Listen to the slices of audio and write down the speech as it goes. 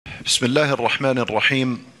بسم الله الرحمن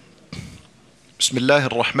الرحيم. بسم الله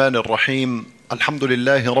الرحمن الرحيم. الحمد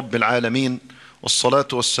لله رب العالمين، والصلاة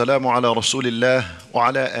والسلام على رسول الله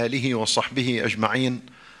وعلى آله وصحبه أجمعين.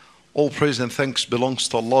 All praise and thanks belongs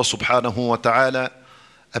to Allah subhanahu wa ta'ala,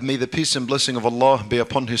 and may the peace and blessing of Allah be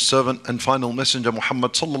upon His servant and final messenger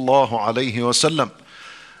Muhammad sallallahu alayhi wa sallam.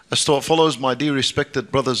 As to what follows, my dear respected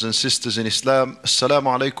brothers and sisters in Islam,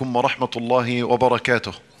 Assalamu alaikum wa rahmatullahi wa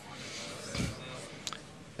barakatuh.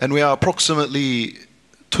 And we are approximately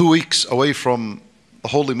 2 weeks away from the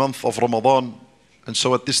holy month of Ramadan. And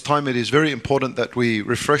so at this time it is very important that we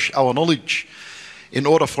refresh our knowledge in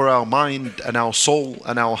order for our mind and our soul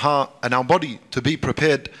and our heart and our body to be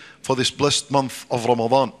prepared for this blessed month of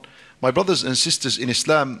Ramadan. My brothers and sisters in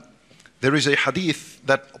Islam, there is a hadith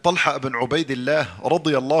that Talha ibn Ubaidillah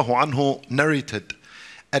radiyallahu anhu narrated.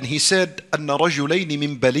 And he said, أن رجلين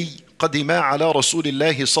من بلي قدما على رسول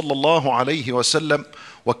الله صلى الله عليه وسلم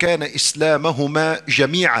وكان إسلامهما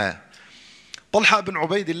جميعا. Talha ibn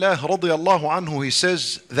Ubaidillah radiyallahu anhu, he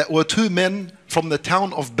says that were two men from the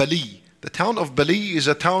town of Bali. The town of Bali is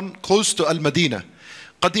a town close to Al-Madinah.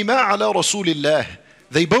 قدما على رسول الله.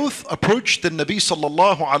 They both approached the Nabi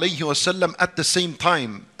sallallahu alayhi wasallam at the same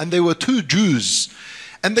time, and they were two Jews.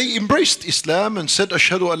 And they embraced Islam and said,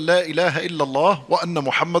 Ashhadu an la ilaha illallah wa anna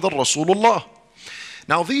Muhammadan Rasulullah.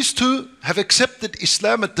 Now these two have accepted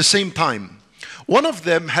Islam at the same time. One of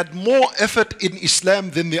them had more effort in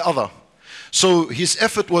Islam than the other. So his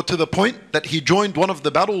effort were to the point that he joined one of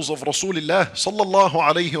the battles of Rasulullah sallallahu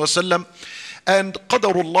alayhi wasallam, and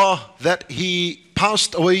qadarullah that he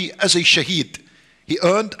passed away as a shaheed. He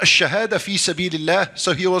earned a shahada fi sabilillah,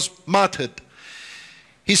 so he was martyred.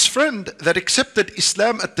 His friend that accepted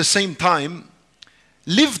Islam at the same time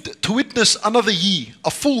lived to witness another year,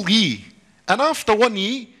 a full year. And after 1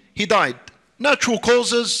 year, he died. Natural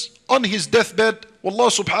causes, on his deathbed, Allah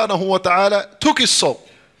subhanahu wa ta'ala took his soul.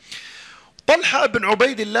 Talha ibn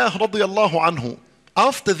Ubaidillah radiyallahu anhu,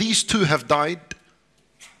 after these two have died,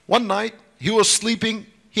 one night he was sleeping,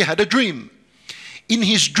 he had a dream. In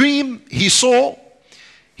his dream, he saw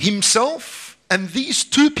himself and these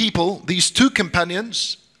two people, these two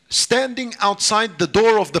companions, standing outside the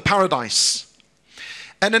door of the paradise.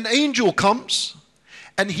 And an angel comes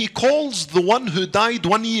and he calls the one who died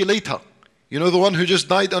 1 year later. You know, the one who just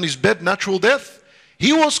died on his bed, natural death?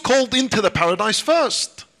 He was called into the paradise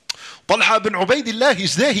first. Talha ibn Ubaidillah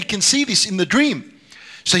is there, he can see this in the dream.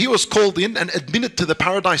 So he was called in and admitted to the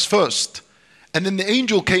paradise first. And then the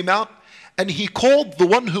angel came out and he called the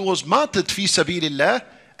one who was martyred fi sabilillah,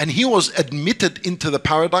 and he was admitted into the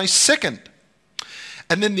paradise second.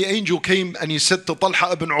 And then the angel came and he said to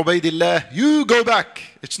Talha ibn Ubaidillah, you go back,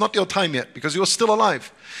 it's not your time yet, because he was still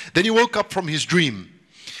alive. Then he woke up from his dream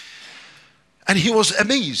and he was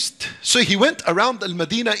amazed. So he went around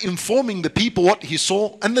Al-Madinah informing the people what he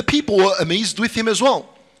saw, and the people were amazed with him as well.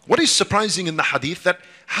 What is surprising in the hadith, that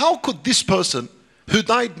how could this person who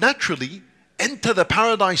died naturally enter the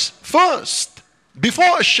paradise first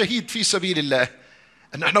before a shaheed fi sabilillah?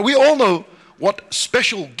 And now we all know what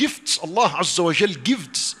special gifts Allah Azza wa Jal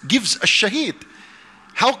gives a shaheed.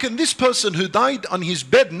 How can this person who died on his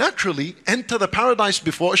bed naturally enter the paradise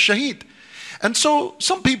before a shaheed? And so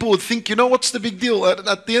some people would think, you know, what's the big deal?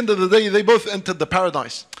 At the end of the day, they both entered the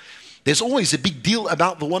paradise. There's always a big deal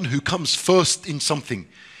about the one who comes first in something.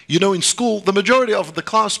 You know, in school, the majority of the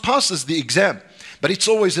class passes the exam, but it's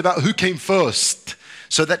always about who came first,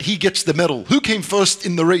 so that he gets the medal. Who came first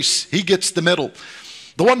in the race? He gets the medal.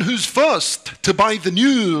 The one who's first to buy the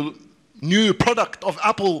new product of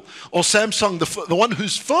Apple or Samsung, the one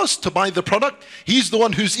who's first to buy the product, he's the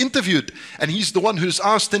one who's interviewed, and he's the one who's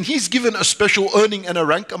asked, and he's given a special earning and a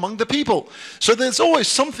rank among the people. So there's always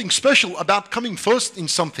something special about coming first in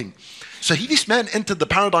something. So this man entered the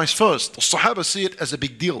paradise first. The Sahaba see it as a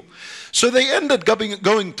big deal. So they ended going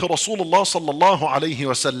to Rasulullah sallallahu alayhi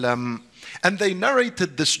wasallam, and they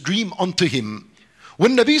narrated this dream onto him.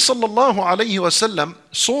 When Nabi sallallahu alayhi wasallam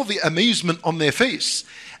saw the amazement on their face,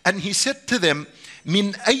 and he said to them,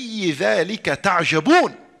 "Min ayyi dhalika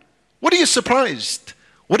ta'jabun?" What are you surprised?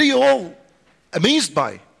 What are you all amazed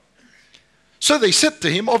by? So they said to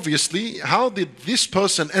him, obviously, how did this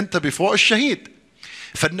person enter before a shaheed?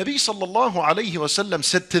 فالنبي صلى الله عليه وسلم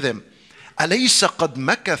said to them, أليس قد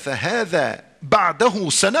مكث هذا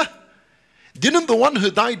بعده سنة? Didn't the one who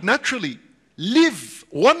died naturally live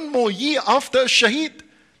 1 more year after a shaheed?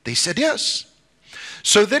 They said yes.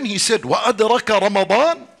 So then he said, وَأَدْرَكَ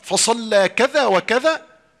رَمَضَانَ فَصَلَّى كَذَا وَكَذَا.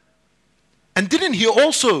 And didn't he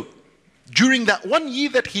also, during that 1 year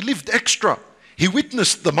that he lived extra, he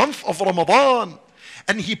witnessed the month of Ramadan,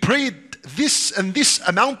 and he prayed this and this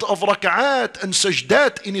amount of raka'at and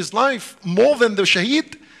sajdat in his life more than the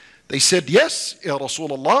shaheed? They said, yes, Ya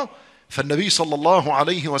Rasulullah. فالنبي صلى الله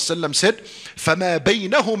عليه وسلم said, فما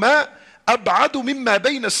بينهما أبعد مما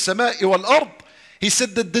بين السماء والأرض. He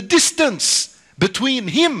said that the distance between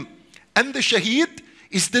him and the shaheed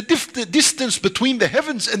is the distance between the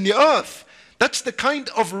heavens and the earth. That's the kind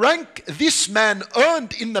of rank this man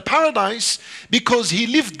earned in the paradise, because he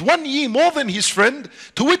lived 1 year more than his friend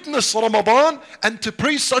to witness Ramadan and to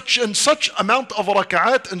pray such and such amount of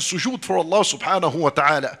raka'at and sujood for Allah subhanahu wa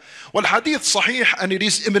ta'ala. Wal hadith sahih, and it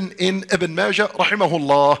is in Ibn Majah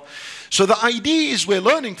rahimahullah. So the idea is, we're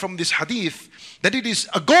learning from this hadith that it is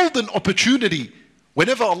a golden opportunity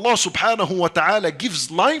whenever Allah subhanahu wa ta'ala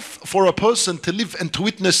gives life for a person to live and to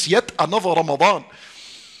witness yet another Ramadan.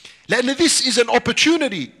 لأن this is an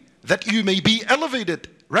opportunity that you may be elevated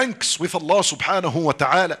ranks with Allah subhanahu wa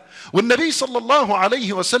ta'ala. When Nabi sallallahu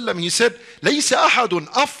alayhi wa sallam, he said, ليس أحد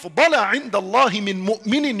أفضل عند الله من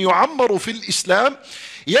مؤمن يعمر في الإسلام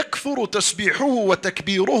يكثر تسبيحه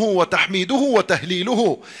وتكبيره وتحميده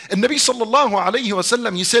وتهليله. And Nabi sallallahu alayhi wa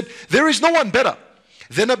sallam, he said, there is no one better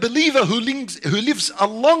than a believer who lives a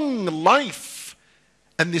long life,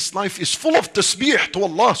 and this life is full of tasbih to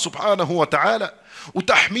Allah subhanahu wa ta'ala,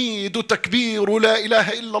 وتحميد وتكبير لا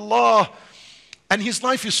إله إلا الله, and his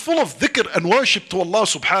life is full of dhikr and worship to Allah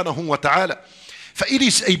subhanahu wa ta'ala. For it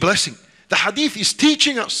is a blessing. The hadith is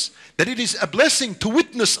teaching us that it is a blessing to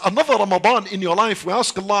witness another Ramadan in your life. We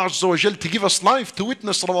ask Allah Azza wa Jal to give us life to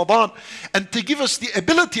witness Ramadan, and to give us the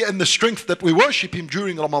ability and the strength that we worship Him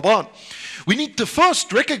during Ramadan. We need to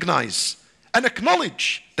first recognize and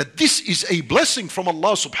acknowledge that this is a blessing from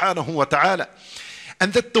Allah subhanahu wa ta'ala,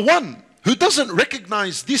 and that the one who doesn't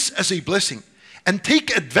recognize this as a blessing and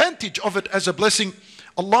take advantage of it as a blessing,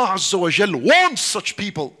 Allah Azza wa Jal warns such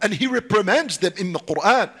people and He reprimands them in the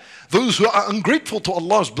Quran. Those who are ungrateful to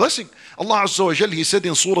Allah's blessing. Allah Azza wa Jal, He said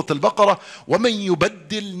in Surah Al-Baqarah, وَمَنْ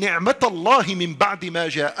يُبَدِّلْ نِعْمَةَ اللَّهِ مِنْ بَعْدِ مَا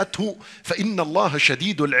جَاءَتْهُ فَإِنَّ اللَّهَ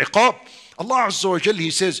شَدِيدُ الْعِقَابِ. Allah Azza wa Jal,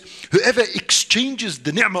 He says, whoever exchanges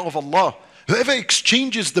the ni'mah of Allah, whoever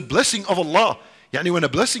exchanges the blessing of Allah, yani when a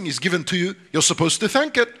blessing is given to you, you're supposed to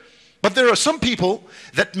thank it. But there are some people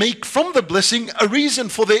that make from the blessing a reason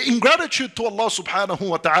for their ingratitude to Allah subhanahu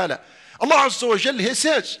wa ta'ala. Allah Azza wa Jal, He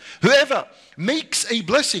says, whoever makes a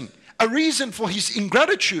blessing a reason for his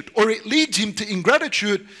ingratitude, or it leads him to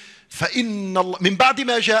ingratitude, فَإِنَّ اللَّهَ مِنْ بَعْدِ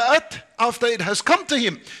مَا جَاءَتْ, after it has come to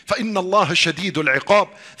him, فَإِنَّ اللَّهَ شَدِيدُ الْعِقَابِ,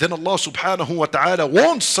 then Allah subhanahu wa ta'ala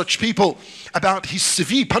warns such people about His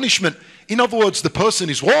severe punishment. In other words, the person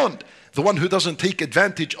is warned, the one who doesn't take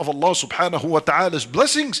advantage of Allah subhanahu wa ta'ala's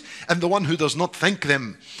blessings, and the one who does not thank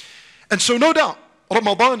them. And so no doubt,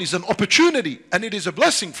 Ramadan is an opportunity, and it is a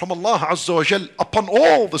blessing from Allah Azza wa Jal upon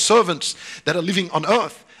all the servants that are living on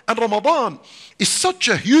earth. And Ramadan is such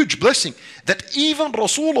a huge blessing that even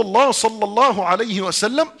Rasulullah sallallahu alayhi wa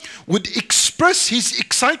sallam would express his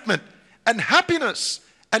excitement and happiness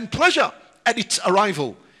and pleasure at its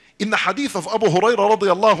arrival. In the hadith of Abu Hurairah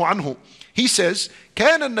radiyallahu anhu, he says,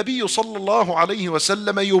 كان النبي صلى الله عليه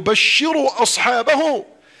وسلم يبشر أصحابه,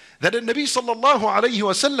 that the Nabi sallallahu alayhi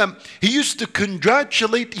wa sallam, he used to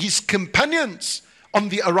congratulate his companions on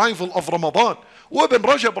the arrival of Ramadan. Ibn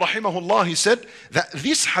Rajab rahimahullah, he said that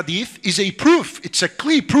this hadith is a proof, it's a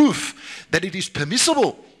clear proof that it is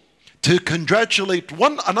permissible to congratulate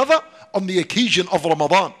one another on the occasion of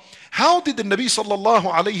Ramadan. How did the Nabi sallallahu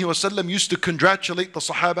alayhi wa sallam used to congratulate the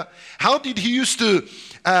Sahaba? How did he used to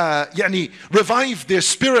revive their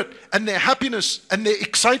spirit and their happiness and their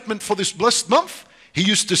excitement for this blessed month? He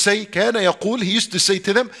used to say, كان يقول, he used to say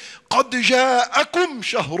to them, قد جاءكم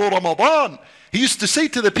شهر رمضان. He used to say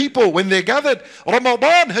to the people when they gathered,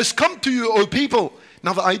 Ramadan has come to you, O people.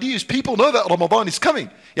 Now the idea is people know that Ramadan is coming.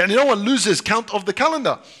 No one loses count of the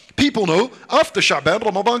calendar. People know after Sha'ban,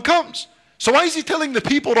 Ramadan comes. So why is he telling the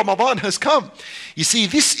people Ramadan has come? You see,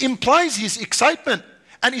 this implies his excitement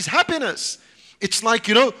and his happiness. It's like,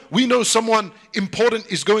 we know someone important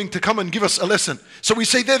is going to come and give us a lesson. So we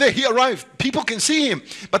say, there, he arrived. People can see him.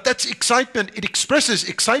 But that's excitement. It expresses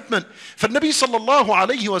excitement. For Nabi sallallahu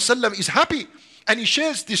alayhi wa sallam is happy. And he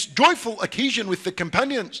shares this joyful occasion with the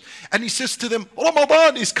companions. And he says to them,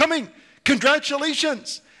 Ramadan is coming.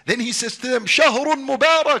 Congratulations. Then he says to them, Shahrun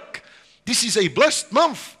Mubarak. This is a blessed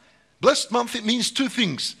month. Blessed month, it means two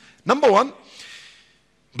things. Number one,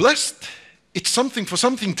 blessed, it's something for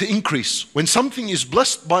something to increase. When something is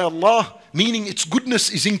blessed by Allah, meaning its goodness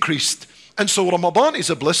is increased. And so Ramadan is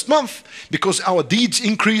a blessed month because our deeds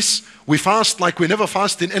increase. We fast like we never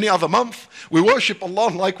fast in any other month. We worship Allah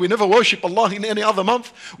like we never worship Allah in any other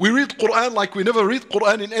month. We read Quran like we never read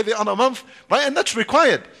Quran in any other month. Right? And that's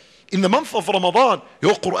required. in the month of Ramadan,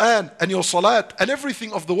 your Quran and your Salat and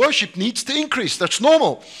everything of the worship needs to increase. That's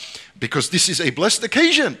normal. Because this is a blessed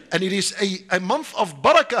occasion and it is a month of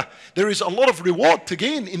barakah. There is a lot of reward to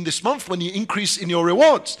gain in this month when you increase in your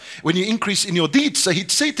rewards, when you increase in your deeds. So he'd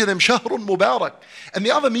say to them, Shahrun Mubarak. And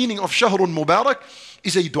the other meaning of Shahrun Mubarak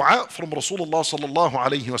is a dua from Rasulullah sallallahu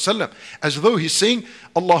alayhi wasallam, as though he's saying,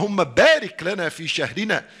 Allahumma barik lana fi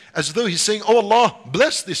shahrina, as though he's saying, oh Allah,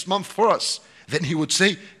 bless this month for us. Then he would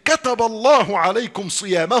say, كَتَبَ اللَّهُ عَلَيْكُمْ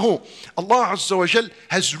صِيَامَهُ. Allah Azza wa Jal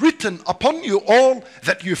has written upon you all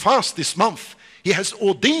that you fast this month. He has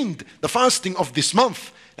ordained the fasting of this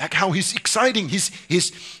month. Like how he's exciting,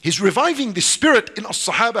 he's reviving the spirit in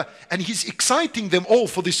as-Sahaba and he's exciting them all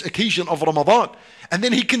for this occasion of Ramadan. And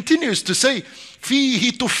then he continues to say,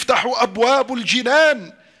 فِيهِ تُفْتَحُ أَبْوَابُ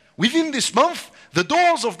الْجِنَانِ. Within this month, the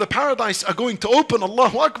doors of the paradise are going to open.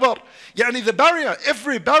 Allahu Akbar. Yani the barrier,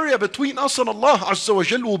 every barrier between us and Allah Azza wa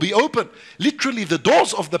Jal will be open. Literally the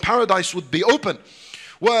doors of the paradise would be open.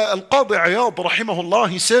 Al-Qadi Iyad rahimahullah,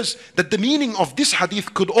 he says that the meaning of this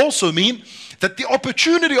hadith could also mean that the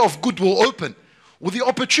opportunity of good will open. With the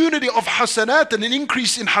opportunity of hasanat and an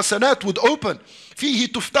increase in hasanat would open. فِيهِ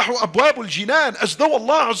تُفْتَحُ أَبْوَابُ الْجِنَانِ. As though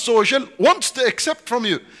Allah Azza wa Jal wants to accept from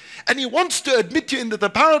you. And He wants to admit you into the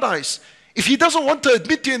paradise. If He doesn't want to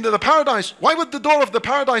admit you into the paradise, why would the door of the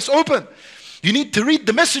paradise open? You need to read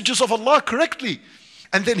the messages of Allah correctly.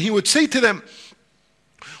 And then He would say to them,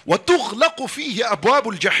 وَتُغْلَقُ فِيهِ أَبْوَابُ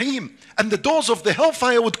الْجَحِيمِ. And the doors of the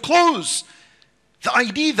hellfire would close. The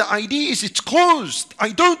idea is it's closed. I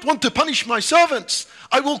don't want to punish my servants.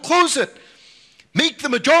 I will close it. Make the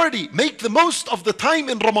majority, make the most of the time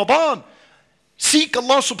in Ramadan. Seek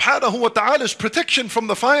Allah subhanahu wa ta'ala's protection from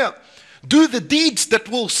the fire. Do the deeds that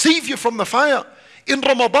will save you from the fire. In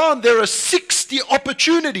Ramadan, there are 60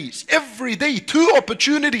 opportunities. Every day, 2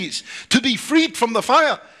 opportunities to be freed from the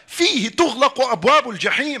fire. فِيهِ تُغْلَقُ أَبْوَابُ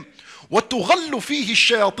الْجَحِيمِ وَتُغَلُّ فِيهِ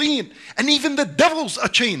الشَّيَاطِينَ. And even the devils are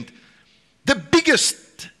chained. The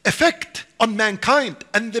biggest effect on mankind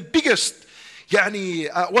and the biggest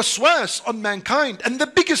waswas on mankind and the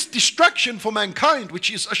biggest distraction for mankind,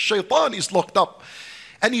 which is ash-shaytan, is locked up.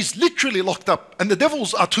 And he's literally locked up. And the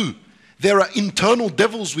devils are 2. There are internal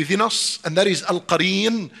devils within us, and that is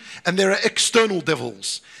al-qareen, and there are external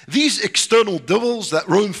devils. These external devils that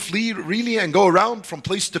roam freely and go around from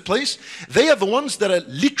place to place, they are the ones that are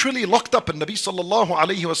literally locked up. And Nabi sallallahu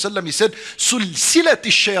alayhi wa sallam, he said, سُلْسِلَةِ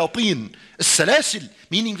الشَّيَاطِينَ السَّلَاسِل,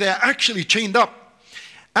 meaning they are actually chained up.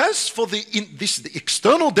 As for the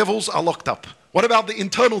external devils are locked up. What about the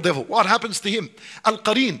internal devil? What happens to him?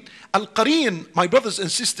 Al-Qareen. Al-Qareen, my brothers and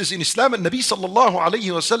sisters in Islam, and Nabi sallallahu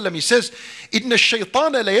alayhi wa sallam, he says, إِنَّ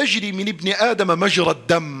الشَّيْطَانَ لَيَجْرِي مِنْ إِبْنِ آدَمَ مَجْرَ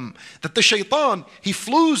الدَّمِ. That the shaitan, he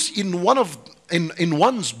flows in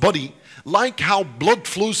one's body like how blood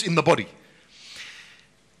flows in the body.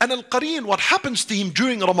 And Al-Qareen, what happens to him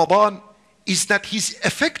during Ramadan is that his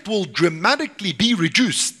effect will dramatically be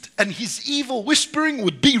reduced and his evil whispering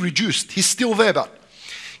would be reduced. He's still there, but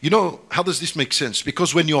you know, how does this make sense?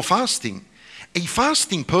 Because when you're fasting, a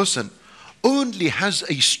fasting person only has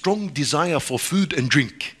a strong desire for food and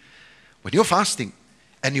drink. When you're fasting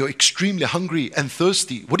and you're extremely hungry and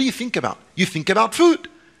thirsty, what do you think about? You think about food.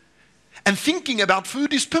 And thinking about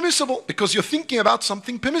food is permissible because you're thinking about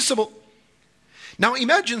something permissible. Now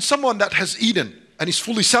imagine someone that has eaten and is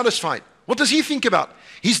fully satisfied. What does he think about?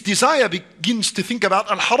 His desire begins to think about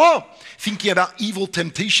al-haram, thinking about evil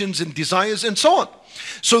temptations and desires and so on.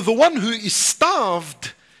 So the one who is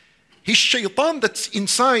starved, his shaitan that's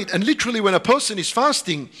inside, and literally when a person is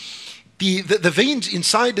fasting, the veins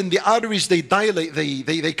inside and the arteries, they dilate,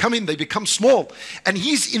 they come in, they become small. And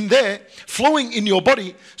he's in there, flowing in your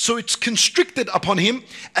body, so it's constricted upon him.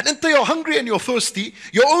 And until you're hungry and you're thirsty,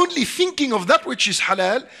 you're only thinking of that which is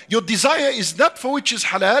halal. Your desire is that for which is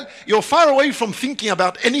halal. You're far away from thinking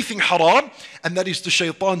about anything haram. And that is the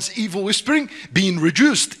shaitan's evil whispering being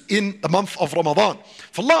reduced in the month of Ramadan.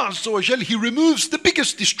 For Allah Azza wa Jal, He removes the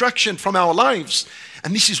biggest distraction from our lives.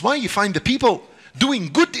 And this is why you find the people doing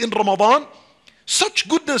good in Ramadan, such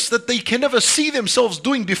goodness that they can never see themselves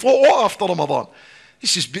doing before or after Ramadan.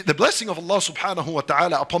 This is the blessing of Allah subhanahu wa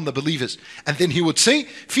ta'ala upon the believers. And then He would say,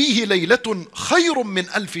 فِيهِ لَيْلَةٌ خَيْرٌ مِّنْ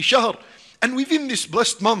أَلْفِ شَهْرٍ. And within this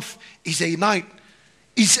blessed month is a night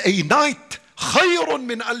خَيْرٌ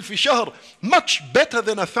مِّنْ أَلْفِ شَهْرٍ, much better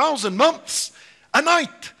than 1,000 months. A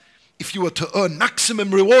night, if you were to earn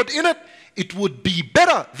maximum reward in it, it would be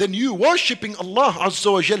better than you worshipping Allah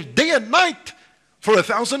Azza wa Jal day and night for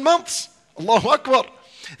 1,000 months. Allahu Akbar.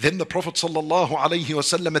 Then the Prophet sallallahu alayhi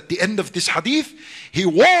wasallam, at the end of this hadith, he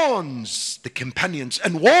warns the companions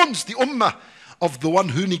and warns the ummah of the one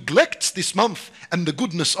who neglects this month and the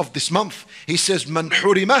goodness of this month. He says, "Man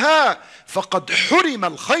hurimaha faqad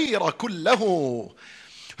hurima al-khayra kullahu."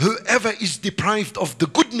 Whoever is deprived of the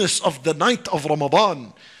goodness of the night of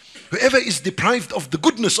Ramadan, whoever is deprived of the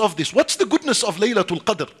goodness of this. What's the goodness of Laylatul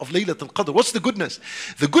Qadr? What's the goodness?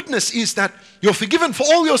 The goodness is that you're forgiven for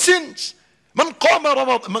all your sins. من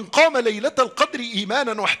قام ليلة القدر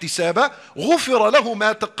إيمانا واحتسابا غفر له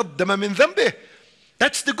ما تقدم من ذنبه.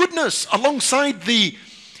 That's the goodness alongside the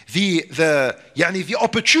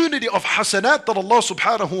opportunity of hasanat that Allah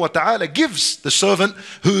subhanahu wa ta'ala gives the servant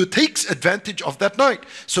who takes advantage of that night.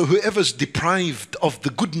 So whoever's deprived of the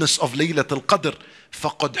goodness of Laylatul Qadr,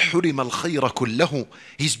 فَقَدْ حُرِمَ الْخَيْرَ كُلَّهُ.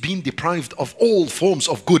 He's been deprived of all forms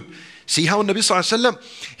of good. See how Nabi sallallahu alayhi wa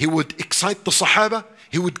sallam, he would excite the Sahaba,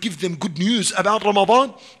 he would give them good news about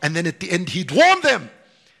Ramadan, and then at the end he'd warn them.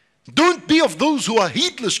 Don't be of those who are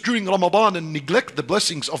heedless during Ramadan and neglect the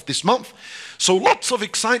blessings of this month. So lots of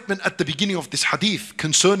excitement at the beginning of this hadith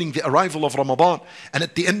concerning the arrival of Ramadan. And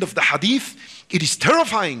at the end of the hadith, it is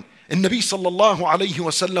terrifying. And Nabi sallallahu alayhi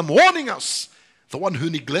wa sallam warning us, the one who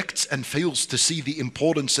neglects and fails to see the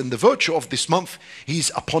importance and the virtue of this month, he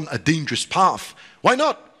is upon a dangerous path. Why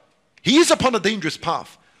not? He is upon a dangerous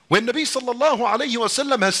path. When Nabi sallallahu alayhi wa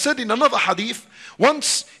sallam has said in another hadith,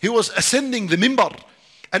 once he was ascending the mimbar,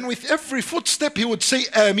 and with every footstep he would say,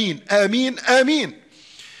 Ameen, Ameen, Ameen.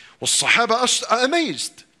 Well, Sahaba are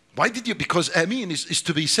amazed. Why did you? Because Ameen is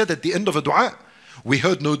to be said at the end of a dua. We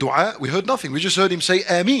heard no dua, we heard nothing. We just heard him say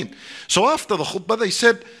Ameen. So after the khutbah, they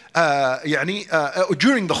said,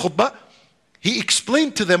 during the khutbah, he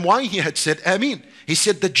explained to them why he had said Ameen. He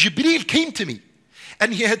said that Jibreel came to me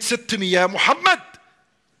and he had said to me, Ya Muhammad,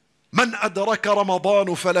 Man adraka Ramadan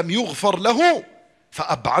falam yughfar lahu,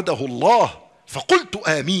 fa'ab'adahu Allah. فَقُلْتُ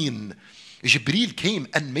آمين. Jibreel came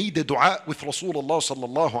and made a dua with Rasulullah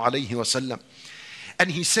sallallahu alayhi wa sallam. And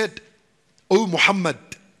he said, O Muhammad,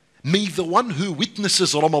 may the one who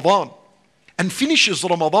witnesses Ramadan and finishes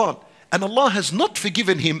Ramadan and Allah has not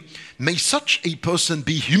forgiven him, may such a person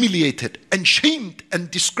be humiliated and shamed and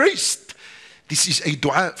disgraced. This is a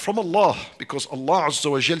dua from Allah, because Allah Azza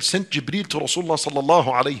wa Jal sent Jibreel to Rasulullah sallallahu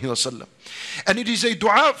alayhi wa sallam. And it is a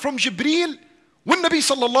dua from Jibreel when Nabi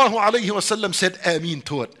sallallahu alayhi wa sallam said Ameen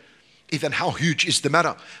to it. Even how huge is the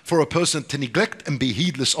matter for a person to neglect and be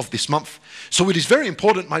heedless of this month. So it is very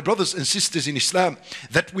important, my brothers and sisters in Islam,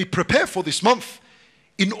 that we prepare for this month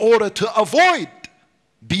in order to avoid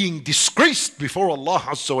being disgraced before Allah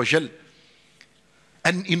Azza wa Jal,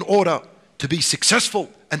 and in order to be successful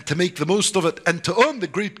and to make the most of it and to earn the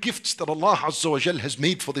great gifts that Allah Azza wa Jal has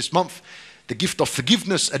made for this month. The gift of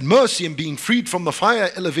forgiveness and mercy and being freed from the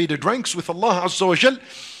fire, elevated ranks with Allah Azza wa Jal,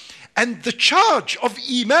 and the charge of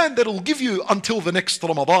Iman that will give you until the next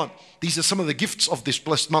Ramadan. These are some of the gifts of this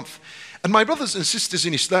blessed month. And my brothers and sisters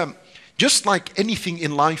in Islam, just like anything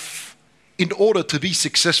in life, in order to be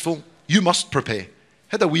successful, you must prepare.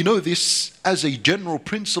 Heather, we know this as a general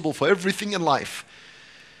principle for everything in life.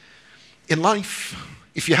 In life,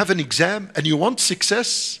 if you have an exam and you want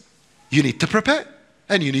success, you need to prepare.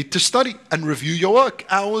 And you need to study and review your work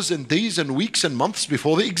hours and days and weeks and months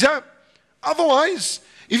before the exam. Otherwise,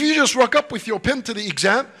 if you just rock up with your pen to the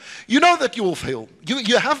exam, you know that you will fail.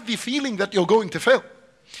 You have the feeling that you're going to fail.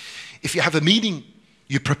 If you have a meeting,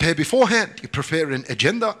 you prepare beforehand. You prepare an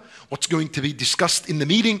agenda, what's going to be discussed in the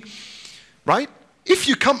meeting, right? If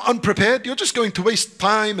you come unprepared, you're just going to waste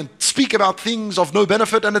time and speak about things of no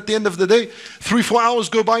benefit, and at the end of the day, 3-4 hours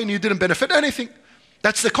go by and you didn't benefit anything.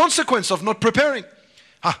 That's the consequence of not preparing.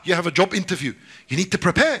 You have a job interview. You need to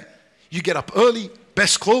prepare. You get up early,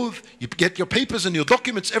 best clothes, you get your papers and your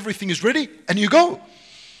documents, everything is ready, and you go.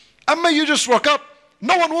 Amma, you just rock up,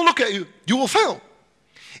 no one will look at you. You will fail.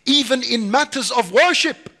 Even in matters of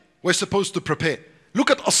worship, we're supposed to prepare.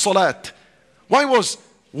 Look at as-salat. Why was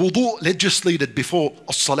wudu legislated before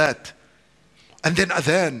as-salat? And then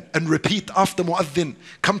adhan, and repeat after mu'adhin.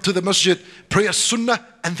 Come to the masjid, pray as-sunnah,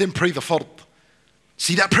 and then pray the fard.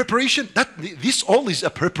 See that preparation? This all is a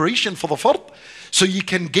preparation for the fard. So you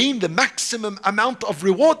can gain the maximum amount of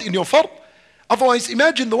reward in your fard. Otherwise,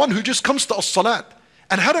 imagine the one who just comes to as-salat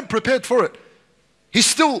and hadn't prepared for it. He's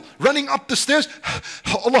still running up the stairs.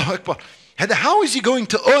 Allahu Akbar. And how is he going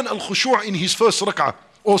to earn al-khushu' in his first rak'ah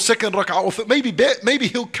or second rak'ah? Or maybe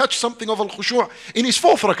he'll catch something of al-khushu' in his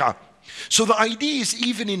fourth rak'ah. So the idea is,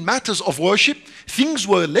 even in matters of worship, things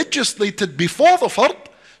were legislated before the fard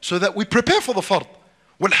so that we prepare for the fard.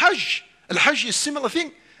 Al-Hajj is a similar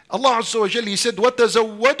thing. Allah Azza wa Jalla, He said,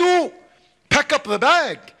 وَتَزَوَّدُوا. Pack up the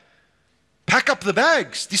bag. Pack up the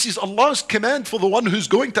bags. This is Allah's command for the one who's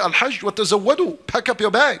going to Al-Hajj. وَتَزَوَّدُوا. Pack up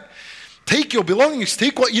your bag. Take your belongings,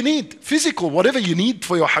 take what you need, physical, whatever you need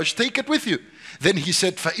for your Hajj, take it with you. Then he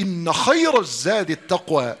said, فَإِنَّ خَيْرَ الزَّادِ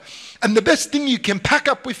التَّقْوَى. And the best thing you can pack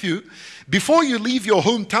up with you before you leave your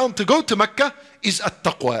hometown to go to Mecca is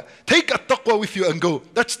at-taqwa. Take at-taqwa with you and go.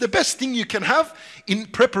 That's the best thing you can have in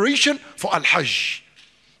preparation for Al-Hajj.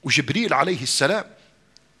 Jibreel alayhi salam,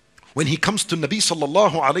 when he comes to Nabi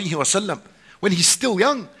sallallahu alayhi wa sallam, when he's still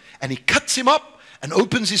young, and he cuts him up and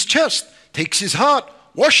opens his chest, takes his heart,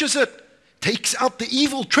 washes it, takes out the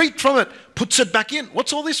evil trait from it, puts it back in.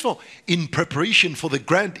 What's all this for? In preparation for the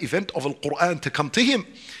grand event of Al-Quran to come to him.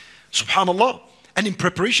 Subhanallah. And in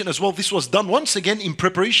preparation as well, this was done once again in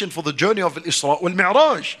preparation for the journey of Al-Isra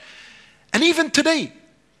wal-Mi'raj. And even today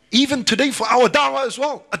for our da'wah as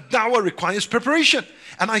well, a da'wah requires preparation.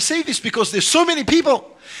 And I say this because there's so many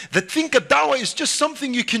people that think a da'wah is just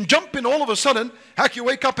something you can jump in all of a sudden. Heck, you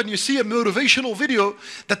wake up and you see a motivational video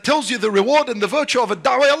that tells you the reward and the virtue of a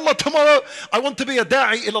da'wah. Allah, tomorrow I want to be a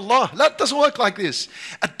da'i ilallah. That doesn't work like this.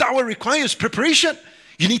 A da'wah requires preparation.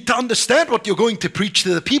 You need to understand what you're going to preach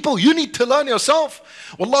to the people. You need to learn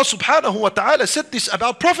yourself. Allah subhanahu wa ta'ala said this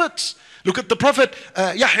about prophets. Look at the Prophet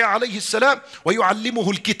Yahya alayhi salam. وَيُعَلِّمُهُ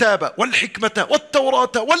الْكِتَابَ وَالْحِكْمَةَ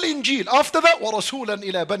وَالتَّوْرَاةَ وَالْإِنْجِيلَ. After that, وَرَسُولًا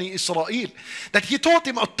إِلَى بَنِي إِسْرَائِيلَ. That he taught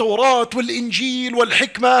him التوراة والإنجيل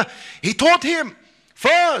والحكمة. He taught him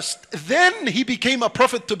first. Then he became a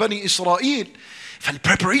prophet to Bani Israel.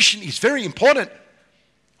 Preparation is very important.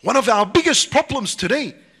 One of our biggest problems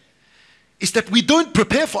today is that we don't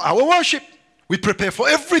prepare for our worship. We prepare for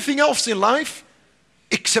everything else in life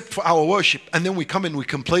except for our worship. And then we come and we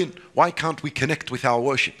complain, why can't we connect with our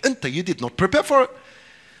worship? You did not prepare for it.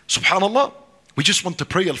 Subhanallah. We just want to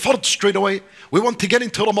pray al-fard straight away. We want to get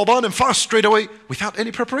into Ramadan and fast straight away without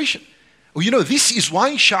any preparation. Well, you know, this is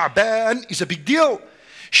why Sha'ban is a big deal.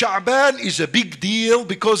 Sha'ban is a big deal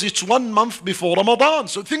because it's 1 month before Ramadan.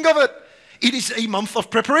 So think of it. It is a month of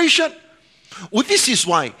preparation. Well, this is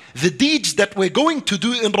why the deeds that we're going to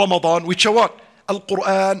do in Ramadan, which are what?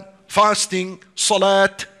 Al-Quran, fasting,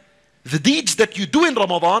 salat. The deeds that you do in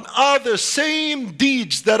Ramadan are the same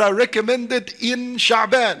deeds that are recommended in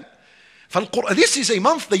Sha'ban. This is a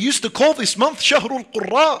month, they used to call this month Shahrul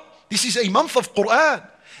Qurra. This is a month of Quran.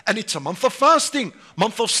 And it's a month of fasting,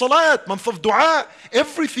 month of salat, month of dua.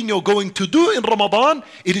 Everything you're going to do in Ramadan,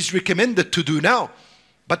 it is recommended to do now.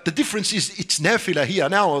 But the difference is it's nafilah here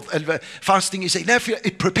now. Fasting is a nafilah.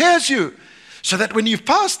 It prepares you so that when you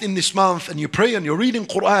fast in this month and you pray and you're reading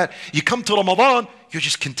Quran, you come to Ramadan, you're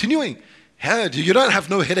just continuing. You don't have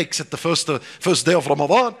no headaches at the first day of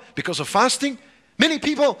Ramadan because of fasting. Many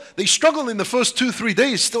people, they struggle in the first 2-3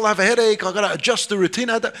 days, still have a headache, I've got to adjust the routine.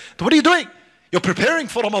 What are you doing? You're preparing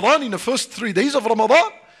for Ramadan in the first 3 days of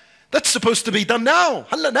Ramadan. That's supposed to be done now.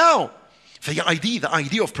 Hala now. The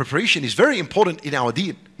idea of preparation is very important in our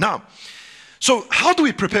deen. Now, so how do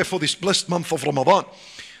we prepare for this blessed month of Ramadan?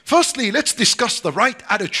 Firstly, let's discuss the right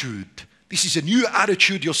attitude. This is a new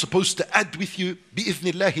attitude you're supposed to add with you,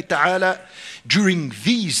 bi'ithnillahi ta'ala, during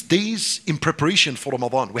these days in preparation for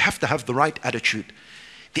Ramadan. We have to have the right attitude.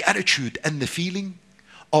 The attitude and the feeling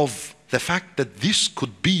of the fact that this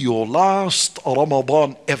could be your last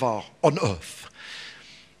Ramadan ever on earth.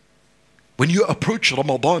 When you approach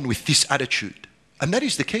Ramadan with this attitude, and that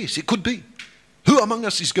is the case, it could be. Who among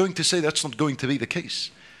us is going to say that's not going to be the case?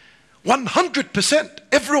 100%,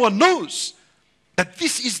 everyone knows that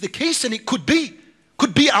this is the case and it could be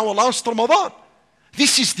our last Ramadan.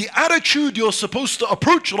 This is the attitude you're supposed to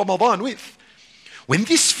approach Ramadan with. When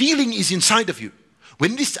this feeling is inside of you,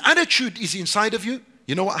 when this attitude is inside of you,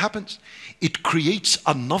 you know what happens? It creates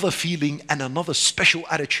another feeling and another special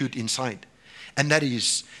attitude inside. And that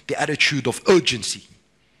is the attitude of urgency.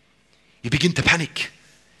 You begin to panic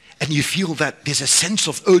and you feel that there's a sense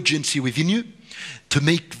of urgency within you to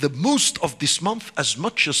make the most of this month as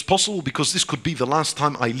much as possible, because this could be the last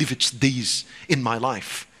time I live its days in my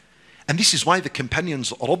life. And this is why the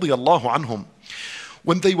companions radiyallahu anhum,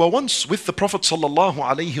 when they were once with the Prophet sallallahu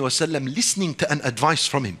alaihi wasallam listening to an advice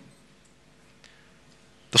from him,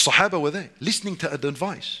 the Sahaba were there listening to an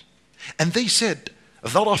advice, and they said,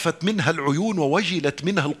 ذرفت منها العيون ووجلت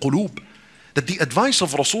منها القلوب. That the advice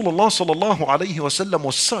of Rasulullah sallallahu alaihi wasallam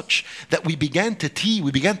was such that we began to tear,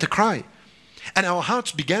 we began to cry, and our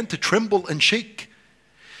hearts began to tremble and shake.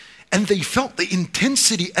 And they felt the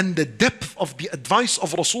intensity and the depth of the advice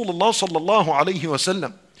of Rasulullah sallallahu alaihi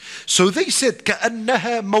wasallam. So they said,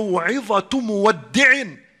 كأنها موعظة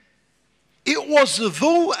مودع. It was as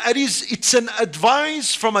though it's an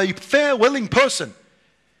advice from a farewelling person.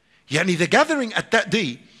 Yani the gathering at that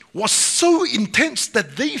day was so intense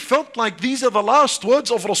that they felt like these are the last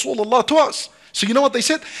words of Rasulullah to us. So you know what they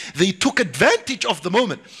said? They took advantage of the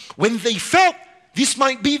moment. When they felt this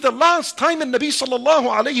might be the last time and Nabi sallallahu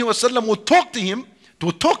alayhi wasallam would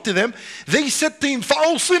talk to them, they said to him,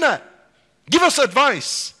 فَأَوْصِنَا, give us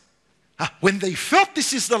advice. When they felt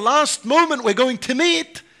this is the last moment we're going to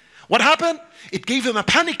meet, what happened? It gave them a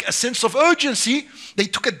panic, a sense of urgency. They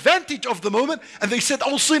took advantage of the moment and they said,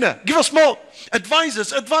 Awsina, give us more. Advise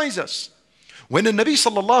us, advise us. When the Nabi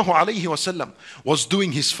sallallahu alayhi wasallam was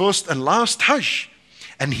doing his first and last Hajj,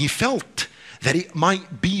 and he felt that it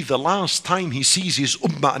might be the last time he sees his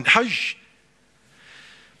ummah and Hajj,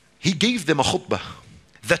 he gave them a khutbah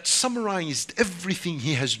that summarized everything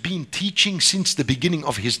he has been teaching since the beginning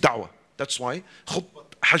of his da'wah. That's why khutbah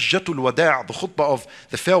Hajjatul Wada', the khutbah of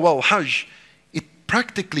the farewell Hajj, it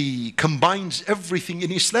practically combines everything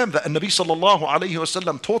in Islam that Nabi sallallahu alayhi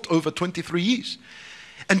wasallam taught over 23 years.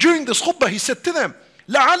 And during this khutbah he said to them,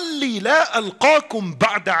 لَعَلِّي لَا أَلْقَاكُمْ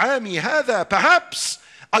بَعْدَ عَامِ هَذَا, perhaps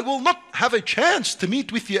I will not have a chance to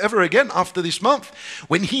meet with you ever again after this month.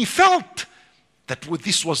 When he felt that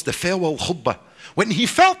this was the farewell khutbah, when he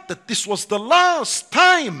felt that this was the last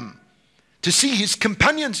time to see his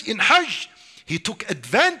companions in Hajj, he took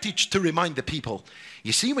advantage to remind the people.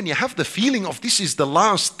 You see, when you have the feeling of this is the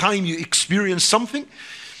last time you experience something,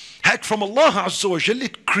 from Allah Azza wa Jalla,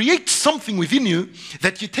 it creates something within you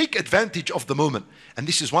that you take advantage of the moment. And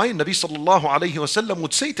this is why Nabi sallallahu alayhi wa sallam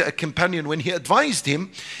would say to a companion when he advised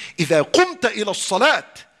him, إِذَا قُمْتَ إِلَى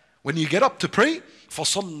الصَّلَاةِ, when you get up to pray,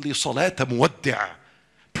 فَصَلِّ صَلَاةَ مُوَدِّعَ,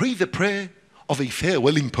 pray the prayer of a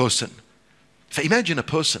farewelling person. Imagine a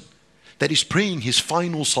person that is praying his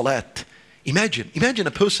final salat. Imagine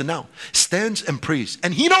a person now stands and prays,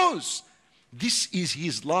 and he knows this is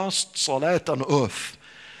his last salat on earth.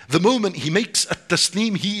 The moment he makes a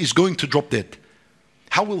tasneem, he is going to drop dead.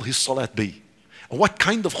 How will his salat be? What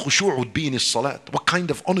kind of khushu' would be in his salat? What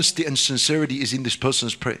kind of honesty and sincerity is in this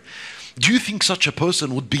person's prayer? Do you think such a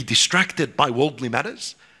person would be distracted by worldly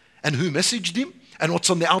matters? And who messaged him? And what's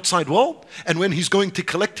on the outside world? And when he's going to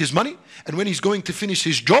collect his money? And when he's going to finish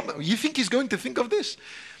his job? You think he's going to think of this?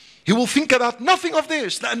 He will think about nothing of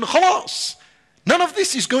this. And khalas, none of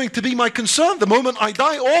this is going to be my concern. The moment I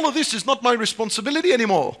die, all of this is not my responsibility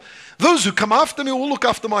anymore. Those who come after me will look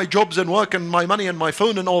after my jobs and work and my money and my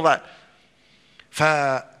phone and all that.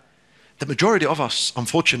 The majority of us,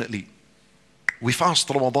 unfortunately, we fast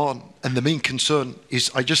Ramadan and the main concern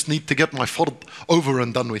is I just need to get my fard over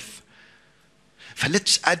and done with.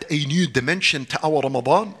 Let's add a new dimension to our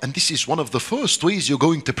Ramadan, and this is one of the first ways you're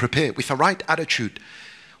going to prepare with a right attitude.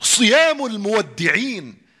 Siyamul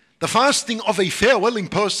muwaddi'een, the fasting of a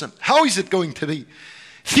farewelling person. How is it going to be?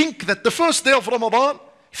 Think that the first day of Ramadan,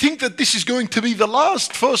 think that this is going to be the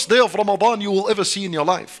last first day of Ramadan you will ever see in your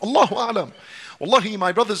life. Allahu A'lam. Wallahi,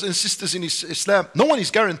 my brothers and sisters in Islam, no one is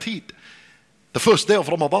guaranteed the first day of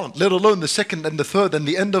Ramadan, let alone the second and the third and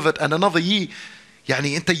the end of it and another year.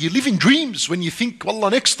 You live in dreams when you think, Wallah,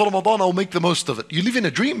 next Ramadan I'll make the most of it. You live in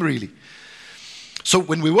a dream really. So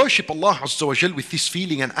when we worship Allah Azza wa Jal with this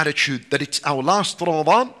feeling and attitude that it's our last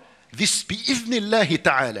Ramadan, this bi'idhnillahi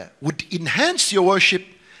ta'ala would enhance your worship,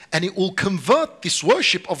 and it will convert this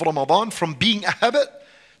worship of Ramadan from being a habit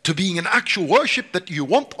to being an actual worship that you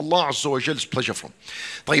want Allah Azza wa Jal's pleasure from.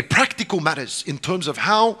 The practical matters in terms of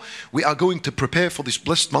how we are going to prepare for this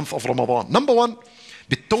blessed month of Ramadan. Number one,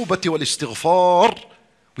 بالتوبة والاستغفار,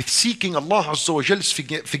 with seeking Allah Azza wa Jal's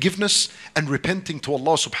forgiveness and repenting to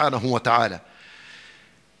Allah subhanahu wa ta'ala.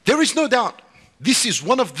 There is no doubt this is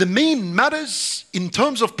one of the main matters in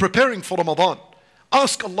terms of preparing for Ramadan.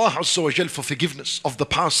 Ask Allah Azza wa Jal for forgiveness of the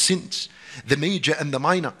past sins, the major and the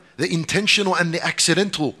minor, the intentional and the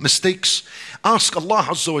accidental mistakes. Ask Allah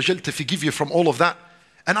Azza wa Jal to forgive you from all of that,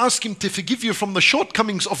 and ask Him to forgive you from the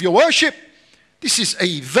shortcomings of your worship. This is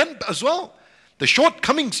a dhanb as well. The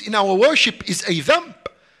shortcomings in our worship is a dhanb.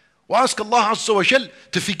 Ask Allah Azza wa Jal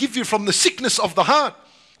to forgive you from the sickness of the heart,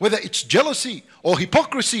 whether it's jealousy or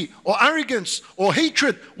hypocrisy or arrogance or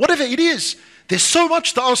hatred, whatever it is. There's so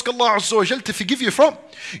much to ask Allah Azza wa Jal to forgive you from.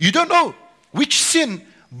 You don't know which sin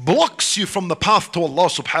blocks you from the path to Allah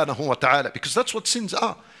subhanahu wa ta'ala, because that's what sins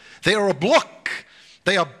are. They are a block.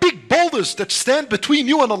 They are big boulders that stand between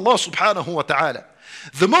you and Allah subhanahu wa ta'ala.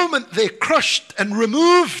 The moment they're crushed and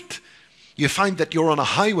removed, you find that you're on a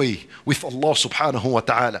highway with Allah subhanahu wa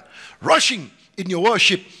ta'ala, rushing in your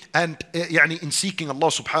worship and in seeking Allah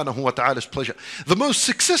subhanahu wa ta'ala's pleasure. The most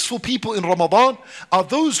successful people in Ramadan are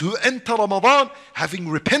those who enter Ramadan having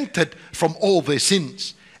repented from all their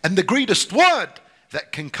sins. And the greatest word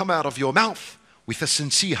that can come out of your mouth with a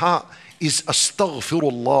sincere heart is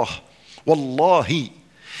astaghfirullah. Wallahi,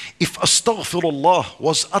 if astaghfirullah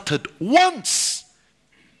was uttered once,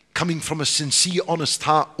 coming from a sincere, honest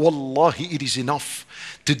heart, wallahi, it is enough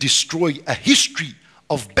to destroy a history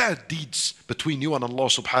of bad deeds between you and Allah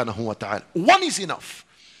subhanahu wa ta'ala. One is enough.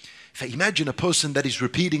 Imagine a person that is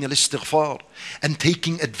repeating al-istighfar and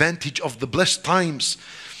taking advantage of the blessed times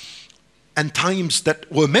and times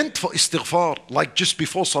that were meant for istighfar, like just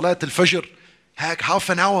before Salat al-Fajr, half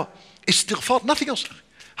an hour, istighfar, nothing else.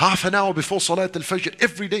 Half an hour before Salat al-Fajr,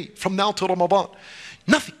 every day, from now to Ramadan.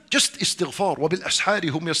 Nothing, just istighfar. وَبِالْأَسْحَارِ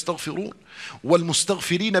هُمْ يَسْتَغْفِرُونَ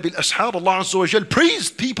وَالْمُسْتَغْفِرِينَ بِالْأَسْحَارِ. Allah Azza wa Jal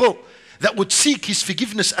praised people that would seek His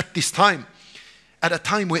forgiveness at this time. At a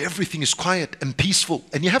time where everything is quiet and peaceful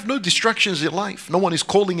and you have no distractions in life. No one is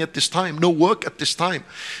calling at this time, no work at this time.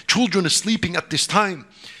 Children are sleeping at this time.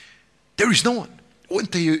 There is no one.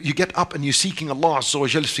 Until you get up and you're seeking Allah Azza wa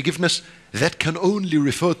Jal's forgiveness, that can only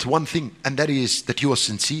refer to one thing, and that is that you are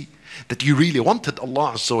sincere, that you really wanted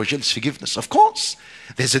Allah Azza wa Jal's forgiveness. Of course,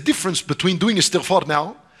 there's a difference between doing istighfar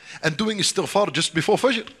now and doing istighfar just before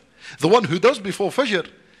Fajr. The one who does before Fajr,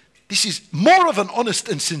 this is more of an honest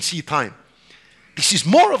and sincere time. This is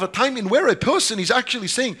more of a time in where a person is actually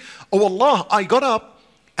saying, oh Allah, I got up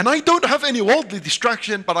and I don't have any worldly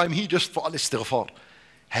distraction, but I'm here just for al-istighfar.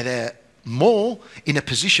 هذا more in a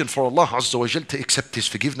position for Allah Azza wa Jal to accept His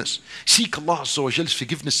forgiveness. Seek Allah Azza wa Jal's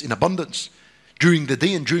forgiveness in abundance during the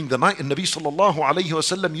day and during the night. And Nabi sallallahu alayhi wa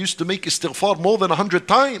sallam used to make istighfar more than 100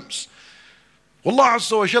 times. Allah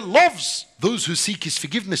Azza wa Jal loves those who seek His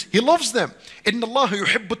forgiveness. He loves them. Inna Allah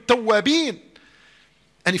yuhibbu at-tawwabin.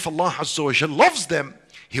 And if Allah Azza wa Jal loves them,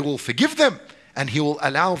 He will forgive them and He will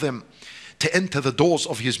allow them to enter the doors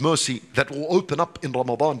of His mercy that will open up in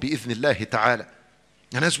Ramadan bi-idhnillahi ta'ala.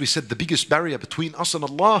 And as we said, the biggest barrier between us and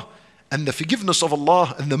Allah and the forgiveness of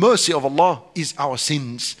Allah and the mercy of Allah is our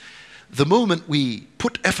sins. The moment we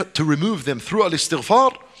put effort to remove them through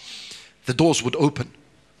al-istighfar, the doors would open.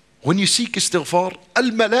 When you seek istighfar,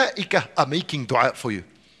 al-malaikah are making dua for you.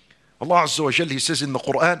 Allah Azza wa Jal, He says in the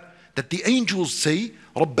Quran that the angels say,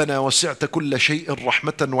 رَبَّنَا وَسِعْتَ كُلَّ شَيْءٍ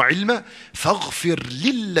رَحْمَةً وَعِلْمًا فَاغْفِرْ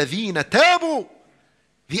لِلَّذِينَ تَابُوا.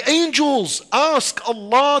 The angels ask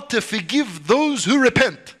Allah to forgive those who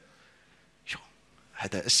repent.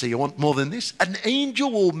 So you want more than this? An angel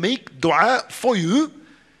will make dua for you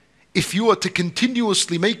if you are to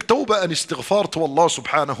continuously make tawbah and istighfar to Allah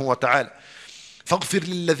subhanahu wa ta'ala.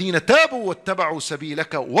 فَاغْفِرْ لِلَّذِينَ تَابُوا وَاتَّبَعُوا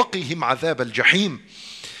سَبِيلَكَ وَقِهِمْ عَذَابَ الْجَحِيمِ.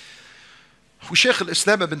 Shaykh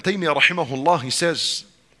al-Islam ibn Taymiyyah rahimahullah, he says,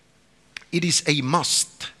 it is a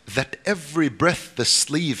must that every breath the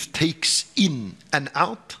slave takes in and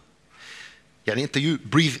out, يعني you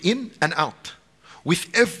breathe in and out, with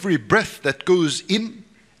every breath that goes in,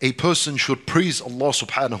 a person should praise Allah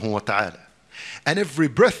subhanahu wa ta'ala. And every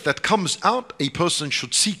breath that comes out, a person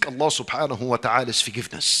should seek Allah subhanahu wa ta'ala's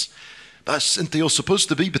forgiveness. But you're supposed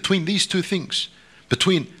to be between these two things,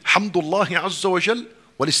 between hamdullahi azza wa jal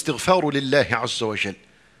wal istighfaru lillahi azza wa jal.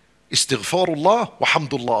 Istighfarullah wa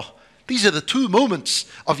hamdullah. These are the two moments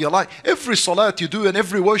of your life. Every salat you do and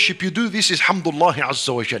every worship you do, this is hamdullahi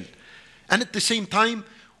azza wa jal. And at the same time,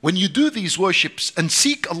 when you do these worships and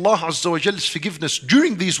seek Allah Azza wa Jal's forgiveness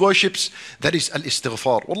during these worships, that is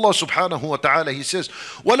al-istighfar. Allah subhanahu wa ta'ala, He says,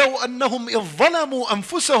 وَلَوْ أَنَّهُمْ إِذْ ظَلَمُوا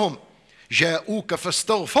أَنفُسَهُمْ جَاءُوكَ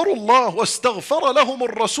فَاسْتَغْفَرُوا اللَّهُ وَاسْتَغْفَرَ لَهُمُ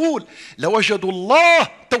الرَّسُولُ لَوَجَدُوا اللَّهَ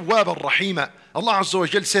تَوَّابًا رَحِيمًا. Allah Azza wa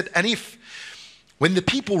Jal said, and if, when the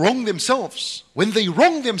people wrong themselves,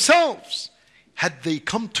 had they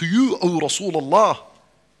come to you, O Rasulullah,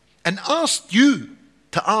 and asked you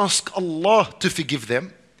to ask Allah to forgive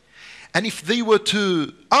them, and if they were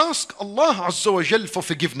to ask Allah Azza wa Jal for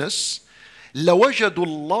forgiveness, لَوَجَدُوا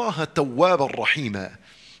اللَّهَ تَوَّابًا رَحِيمًا.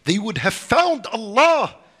 They would have found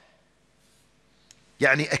Allah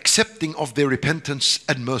accepting of their repentance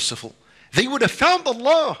and merciful. They would have found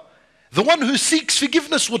Allah. The one who seeks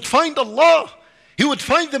forgiveness would find Allah. He would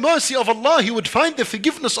find the mercy of Allah. He would find the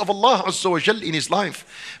forgiveness of Allah Azza wa Jal in his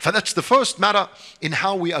life. For that's the first matter in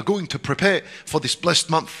how we are going to prepare for this blessed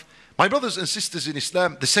month. My brothers and sisters in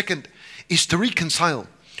Islam, the second is to reconcile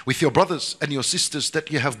with your brothers and your sisters that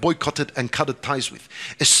you have boycotted and cut ties with,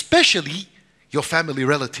 especially your family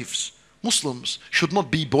relatives. Muslims should not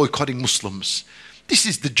be boycotting Muslims. This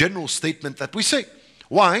is the general statement that we say.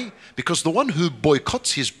 Why? Because the one who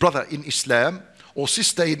boycotts his brother in Islam or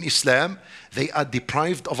sister in Islam, they are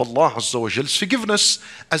deprived of Allah Azza wa Jal's forgiveness.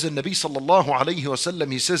 As in Nabi sallallahu alayhi wa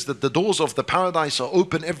sallam, he says that the doors of the paradise are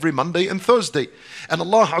open every Monday and Thursday. And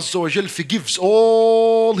Allah Azza wa Jal forgives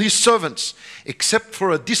all His servants, except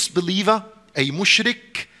for a disbeliever, a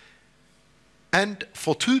mushrik, and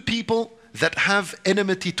for two people that have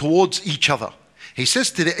enmity towards each other. He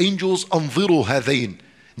says to the angels, أَنظِرُوا هَذَيْنِ,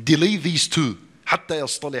 delay these two. حتى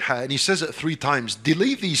يصطلحا. And he says it 3 times.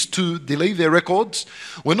 Delay these two, delay their records.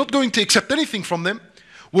 We're not going to accept anything from them.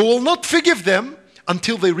 We will not forgive them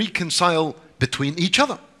until they reconcile between each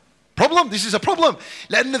other. Problem? This is a problem.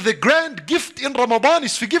 لأن the grand gift in Ramadan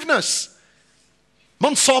is forgiveness.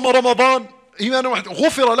 من صام رمضان إيمانا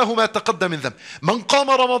غفر له ما تقدم من ذنب. من قام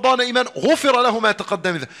رمضان إيمانا غفر له ما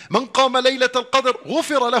تقدم من ذنب. من قام ليلة القدر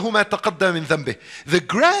غفر له ما تقدم من ذنبه. The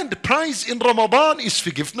grand prize in Ramadan is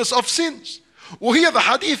forgiveness of sins. Well, here the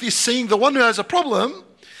hadith is saying the one who has a problem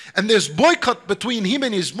and there's boycott between him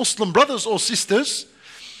and his Muslim brothers or sisters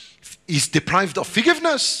is deprived of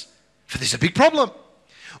forgiveness. So there's a big problem.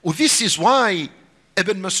 Well, this is why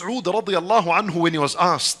Ibn Mas'ud radiallahu anhu, when he was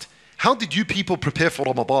asked, how did you people prepare for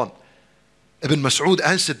Ramadan? Ibn Mas'ud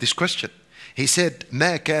answered this question. He said,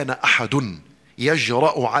 ما كان أحد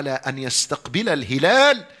يجرأ على أن يستقبل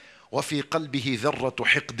الهلال وفي قلبه ذرة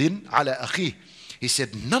حقد على أخيه. He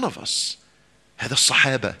said, none of us, هذا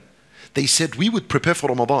الصحابة, they said we would prepare for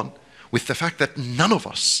Ramadan with the fact that none of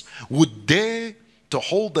us would dare to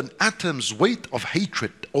hold an atom's weight of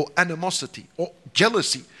hatred or animosity or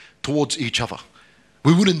jealousy towards each other.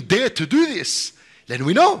 We wouldn't dare to do this. Then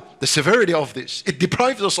we know the severity of this. It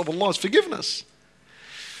deprives us of Allah's forgiveness.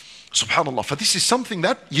 Subhanallah. For this is something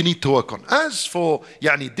that you need to work on. As for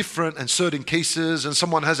different and certain cases, and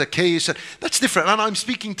someone has a case, that's different. And I'm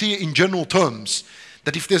speaking to you in general terms.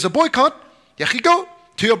 That if there's a boycott, go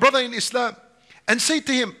to your brother in Islam and say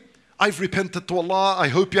to him, I've repented to Allah. I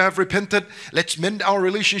hope you have repented. Let's mend our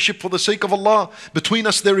relationship for the sake of Allah. Between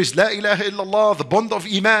us there is La ilaha illallah, the bond of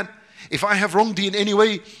Iman. If I have wronged you in any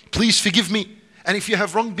way, please forgive me. And if you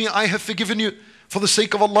have wronged me, I have forgiven you for the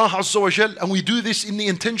sake of Allah Azza wa Jal. And we do this in the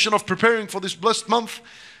intention of preparing for this blessed month.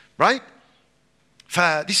 Right?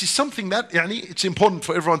 This is something that it's important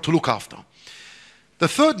for everyone to look after. The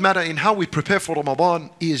third matter in how we prepare for Ramadan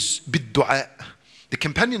is bid-du'a. The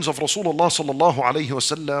companions of Rasulullah sallallahu alayhi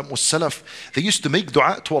wasallam was salaf. They used to make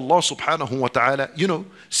dua to Allah subhanahu wa ta'ala,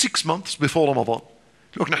 6 months before Ramadan.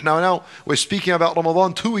 Look, now we're speaking about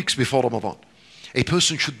Ramadan 2 weeks before Ramadan. A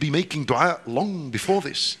person should be making dua long before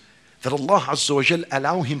this, that Allah Azza wa Jal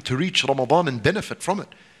allow him to reach Ramadan and benefit from it.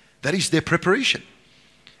 That is their preparation.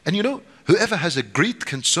 And whoever has a great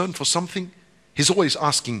concern for something, he's always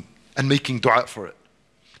asking and making dua for it.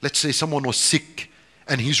 Let's say someone was sick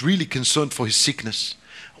and he's really concerned for his sickness.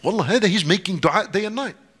 Wallah, he's making dua day and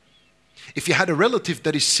night. If you had a relative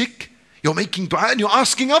that is sick, you're making dua and you're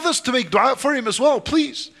asking others to make dua for him as well,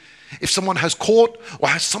 please. If someone has caught or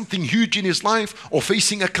has something huge in his life or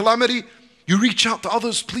facing a calamity, you reach out to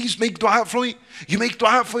others, please make dua for me. You make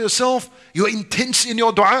dua for yourself. You're intense in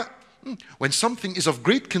your dua. When something is of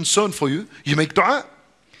great concern for you, you make dua.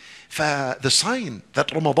 The sign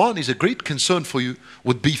that Ramadan is a great concern for you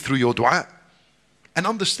would be through your dua. And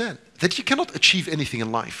understand that you cannot achieve anything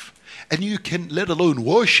in life. And you can let alone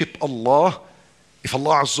worship Allah if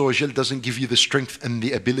Allah Azza wa Jal doesn't give you the strength and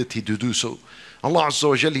the ability to do so. Allah Azza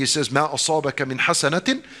wa Jal, He says, مَا أَصَابَكَ مِنْ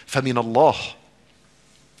حَسَنَةٍ فَمِنَ اللَّهِ.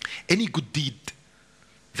 Any good deed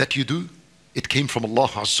that you do, it came from Allah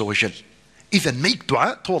Azza wa Jal. Even make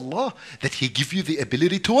dua to Allah that He give you the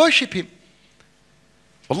ability to worship Him.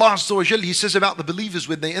 Allah Azza wa Jal, He says about the believers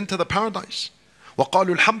when they enter the paradise,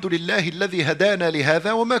 وقالوا الحمد لله الذي هدانا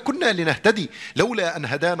لهذا وما كنا لنهتدي لولا أن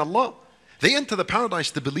هدانا الله. They enter the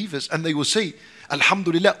paradise, the believers, and they will say,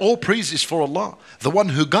 Alhamdulillah, all praise is for Allah, the one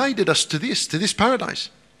who guided us to this paradise.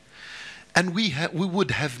 And we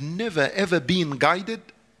would have never ever been guided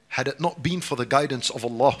had it not been for the guidance of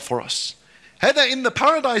Allah for us. In the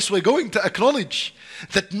paradise we're going to acknowledge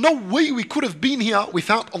that no way we could have been here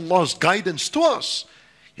without Allah's guidance to us.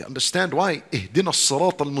 You understand why Ihdina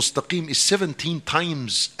as-sirat al-mustaqim is 17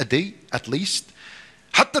 times a day at least.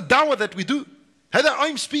 Hatta da'wah that we do.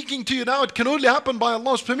 I'm speaking to you now, it can only happen by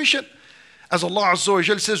Allah's permission. As Allah Azza wa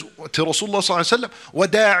Jal says to Rasulullah sallallahu alayhi wa sallam,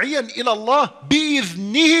 وَدَاعِيًا إِلَى اللَّهِ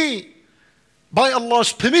بِإِذْنِهِ. By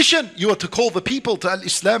Allah's permission, you are to call the people to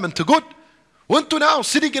al-Islam and to good. Weren't you now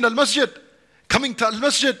sitting in al-masjid, coming to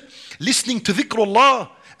al-masjid, listening to dhikrullah,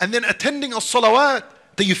 and then attending as-salawat?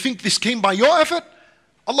 Do you think this came by your effort?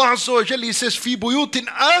 Allah Azza wa Jalla, He says, في بيوت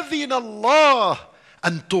أذن الله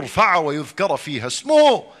أن ترفع ويذكر فيها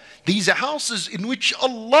اسمه. These are houses in which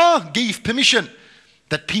Allah gave permission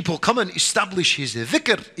that people come and establish His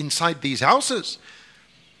dhikr inside these houses.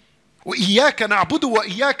 وإياك نعبد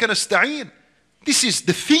وإياك نستعين. This is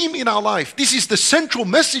the theme in our life. This is the central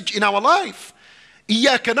message in our life.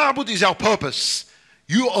 إياك نعبد is our purpose.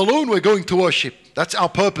 You alone we're going to worship. That's our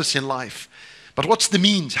purpose in life. But what's the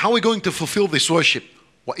means? How are we going to fulfill this worship?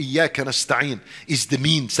 وَإِيَّاكَ نَسْتَعِينَ is the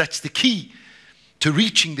means. That's the key to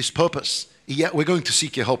reaching this purpose. We're going to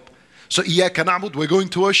seek your help. So إِيَّاكَ نَعْبُدُ, we're going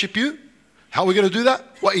to worship you. How are we going to do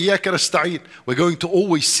that? وَإِيَّاكَ نَسْتَعِينُ, we're going to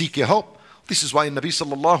always seek your help. This is why Nabi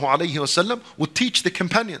sallallahu alayhi wasallam would teach the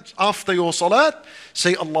companions, after your salat,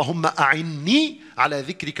 say, Allahumma a'inni ala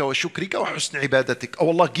dhikrika wa shukrika wa husni ibadatik. Oh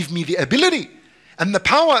Allah, give me the ability and the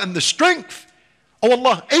power and the strength. Oh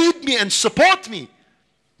Allah, aid me and support me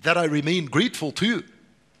that I remain grateful to you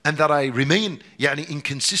and that I remain in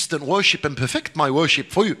consistent worship and perfect my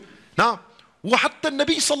worship for you. Now, وحتى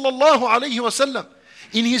النبي صلى الله عليه وسلم,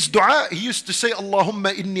 in his dua, he used to say,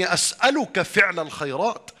 Allahumma inni as'aluka fi'la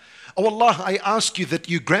al-khayrat. Oh Allah, I ask you that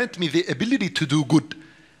you grant me the ability to do good.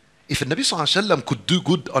 If the Nabi sallallahu alaihi wasallam could do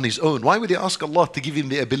good on his own, why would he ask Allah to give him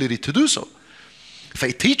the ability to do so? For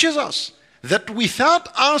it teaches us that without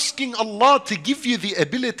asking Allah to give you the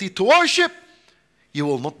ability to worship, you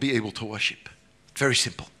will not be able to worship. Very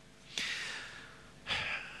simple.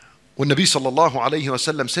 When Nabi sallallahu alayhi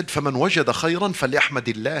wasallam said, فَمَنْ وَجَدَ خَيْرًا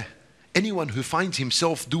فَلْيَحْمَدِ اللَّهِ, anyone who finds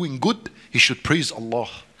himself doing good, he should praise Allah.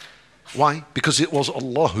 Why? Because it was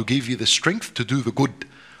Allah who gave you the strength to do the good.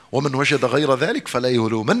 وَمَنْ وَجَدَ غَيْرَ ذَلِكَ فَلَا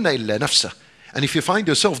يَلُومَنَّ إِلَّا نَفْسَهُ. And if you find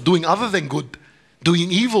yourself doing other than good,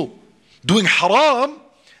 doing evil, doing haram,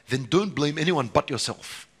 then don't blame anyone but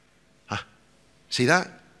yourself. See that?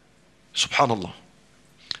 Subhanallah.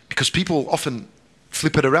 Because people often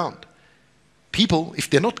flip it around. People, if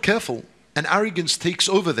they're not careful and arrogance takes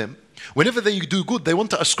over them, whenever they do good, they want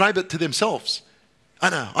to ascribe it to themselves.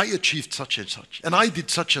 I achieved such and such, and I did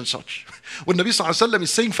such and such. When Nabi sallallahu alaihi wasallam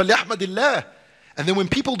is saying, فَلْيَحْمَدِ اللَّهِ, and then when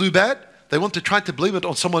people do bad, they want to try to blame it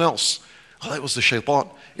on someone else. Oh, that was the shaitan.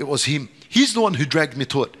 It was him. He's the one who dragged me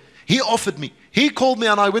to it. He offered me. He called me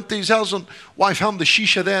and I went to his house and I found the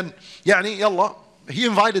shisha there. And yallah, he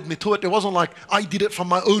invited me to it. It wasn't like I did it from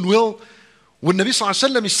my own will. When Nabi sallallahu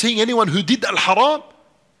alaihi wasallam is saying anyone who did al-haram,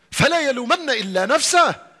 فَلَا يَلُومَنَّ إِلَّا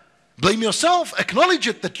نَفْسَهُ, blame yourself, acknowledge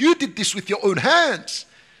it that you did this with your own hands.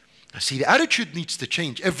 See, the attitude needs to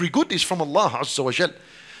change. Every good is from Allah Azza wa Jal.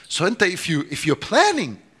 So if you're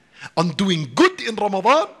planning on doing good in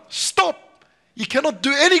Ramadan, stop. You cannot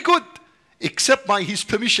do any good except by His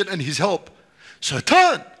permission and His help. So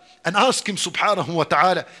turn and ask Him subhanahu wa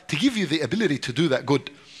ta'ala to give you the ability to do that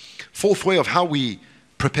good. Fourth way of how we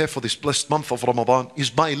prepare for this blessed month of Ramadan is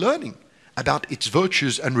by learning about its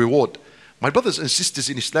virtues and reward. My brothers and sisters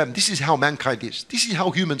in Islam, this is how mankind is. This is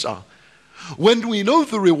how humans are. When we know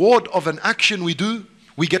the reward of an action we do,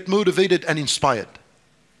 we get motivated and inspired.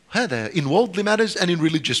 In worldly matters and in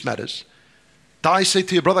religious matters. I say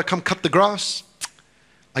to your brother, come cut the grass.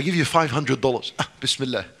 I give you $500.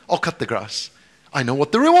 Bismillah, I'll cut the grass. I know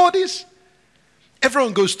what the reward is.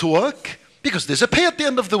 Everyone goes to work because there's a pay at the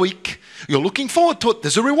end of the week. You're looking forward to it.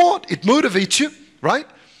 There's a reward. It motivates you, right?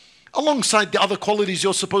 Alongside the other qualities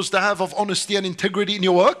you're supposed to have of honesty and integrity in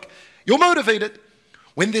your work, you're motivated.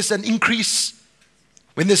 When there's an increase,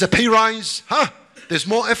 when there's a pay rise, there's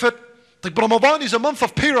more effort. Like Ramadan is a month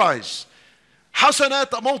of pay rise.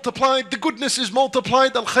 Hasanat are multiplied, the goodness is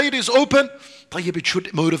multiplied, al-khair is open. It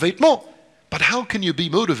should motivate more. But how can you be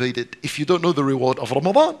motivated if you don't know the reward of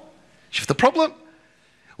Ramadan? That's the problem.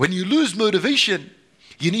 When you lose motivation,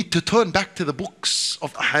 you need to turn back to the books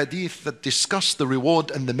of ahadith that discuss the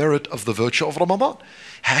reward and the merit of the virtue of Ramadan.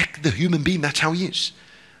 Heck, the human being, that's how he is.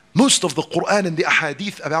 Most of the Quran and the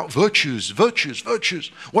ahadith about virtues.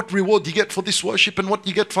 What reward you get for this worship and what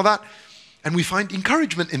you get for that. And we find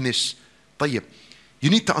encouragement in this. You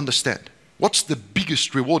need to understand, what's the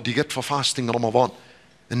biggest reward you get for fasting Ramadan?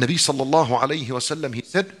 The Nabi sallallahu alayhi wa sallam, he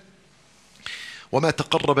said, وَمَا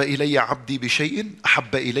تَقَرَّبَ إِلَيَّ عَبْدِي بِشَيْءٍ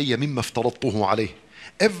أَحَبَّ إِلَيَّ مِمَّا افْتَرَضْتُهُ عَلَيْهِ.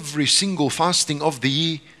 Every single fasting of the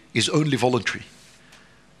year is only voluntary.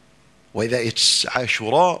 Whether it's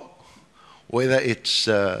Ashura, whether it's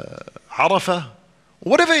Arafah,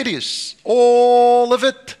 whatever it is, all of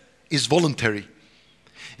it is voluntary.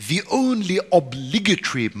 The only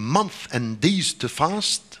obligatory month and days to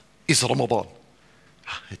fast is Ramadan.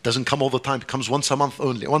 It doesn't come all the time, it comes once a month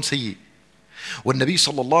only, once a year. When Nabi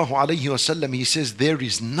sallallahu alayhi wa sallam, he says, there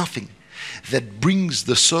is nothing that brings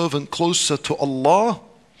the servant closer to Allah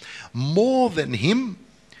more than him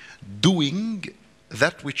doing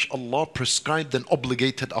that which Allah prescribed and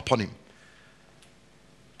obligated upon him.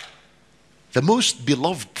 The most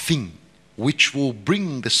beloved thing which will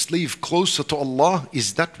bring the slave closer to Allah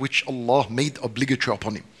is that which Allah made obligatory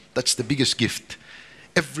upon him. That's the biggest gift.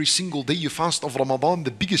 Every single day you fast of Ramadan,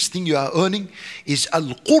 the biggest thing you are earning is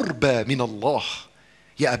al-qurba min Allah.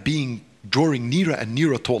 You are drawing nearer and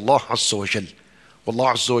nearer to Allah Azza wa Jal.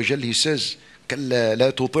 Allah Azza wa Jal, He says, كَلَّا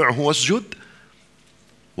لَا تُطِعْهُ وَاسْجُدْ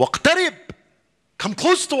وَاقْتَرِبْ. Come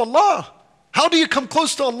close to Allah. How do you come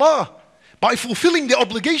close to Allah? By fulfilling the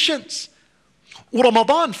obligations.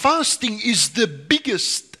 Ramadan fasting is the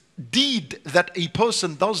biggest deed that a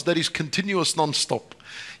person does that is continuous non-stop.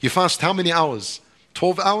 You fast how many hours?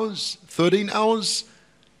 12 hours? 13 hours?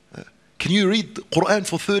 Can you read the Quran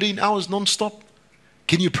for 13 hours non-stop?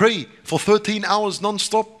 Can you pray for 13 hours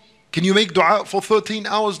non-stop? Can you make dua for 13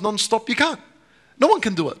 hours non-stop? You can't. No one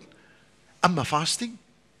can do it. Amma fasting,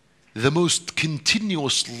 the most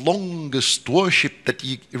continuous, longest worship that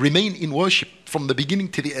you remain in worship from the beginning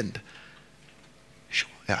to the end.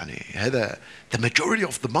 The majority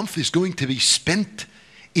of the month is going to be spent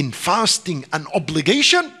in fasting and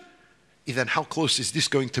obligation. Then how close is this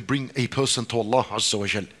going to bring a person to Allah Azza wa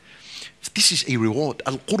Jal? This is a reward.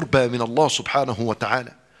 Al-Qurba min Allah subhanahu wa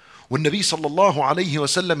ta'ala. When Nabi sallallahu alayhi wa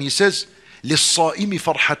sallam, he says, لِلصَّائِمِ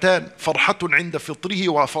فَرْحَتَانِ فَرْحَةٌ عِنْدَ فِطْرِهِ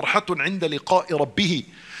وَفَرْحَةٌ عِنْدَ لِقَاءِ رَبِّهِ.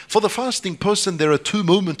 For the fasting person, there are two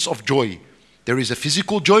moments of joy. There is a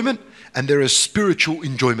physical enjoyment and there is spiritual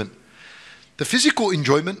enjoyment. The physical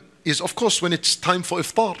enjoyment is, of course, when it's time for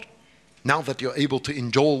iftar. Now that you're able to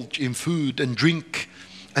indulge in food and drink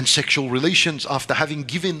and sexual relations after having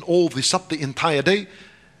given all this up the entire day.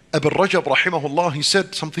 Ibn Rajab rahimahullah, he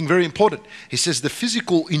said something very important. He says the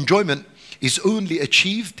physical enjoyment is only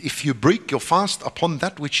achieved if you break your fast upon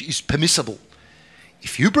that which is permissible.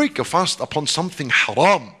 If you break your fast upon something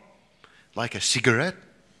haram, like a cigarette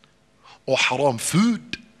or haram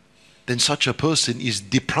food, then such a person is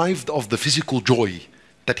deprived of the physical joy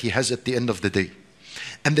that he has at the end of the day.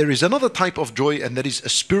 And there is another type of joy, and that is a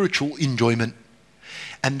spiritual enjoyment.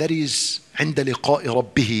 And that is عند لقاء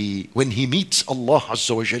ربه, when he meets Allah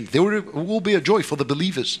Azza wa Jal. There will be a joy for the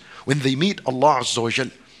believers when they meet Allah Azza wa Jal.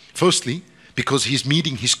 Firstly, because he's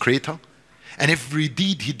meeting his Creator, and every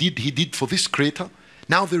deed he did for this Creator.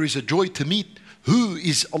 Now there is a joy to meet who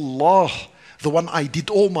is Allah, the one I did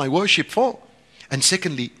all my worship for. And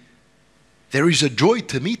secondly, there is a joy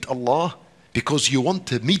to meet Allah because you want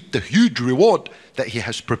to meet the huge reward that He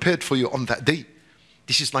has prepared for you on that day.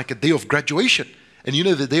 This is like a day of graduation. And you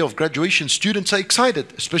know, the day of graduation, students are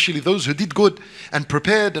excited, especially those who did good and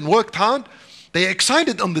prepared and worked hard. They are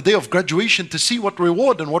excited on the day of graduation to see what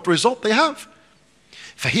reward and what result they have.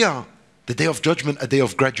 For here, the day of judgment, a day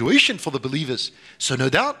of graduation for the believers. So no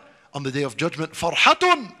doubt, on the day of judgment,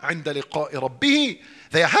 فَرْحَةٌ عِنْدَ لِقَاءِ رَبِّهِ,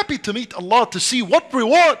 they are happy to meet Allah, to see what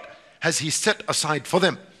reward has He set aside for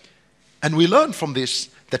them. And we learn from this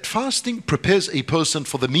that fasting prepares a person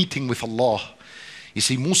for the meeting with Allah. You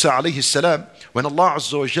see, Musa alayhi salam, when Allah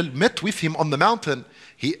Azza wa Jal met with him on the mountain,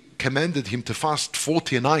 He commanded him to fast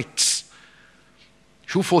 40 nights.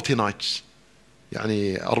 شو 40 nights?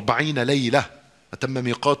 يعني 40 ليلة أتم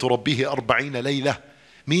ميقات ربه 40 ليلة.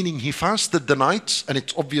 Meaning he fasted the nights, and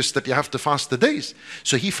it's obvious that you have to fast the days.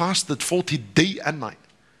 So he fasted 40 day and night,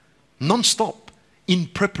 non-stop, in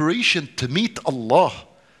preparation to meet Allah.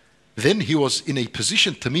 Then he was in a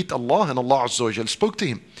position to meet Allah, and Allah Azza wa Jal spoke to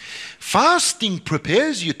him. Fasting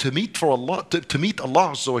prepares you to meet Allah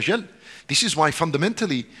Azza wa Jal. This is why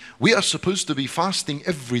fundamentally we are supposed to be fasting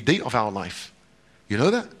every day of our life. You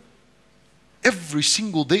know that? Every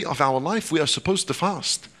single day of our life we are supposed to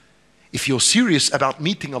fast, if you're serious about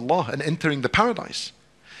meeting Allah and entering the paradise.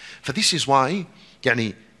 For this is why,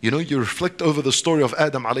 you reflect over the story of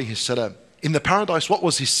Adam alayhi salam. In the paradise, what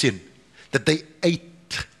was his sin? That they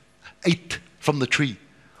ate from the tree.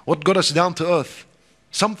 What got us down to earth?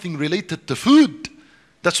 Something related to food.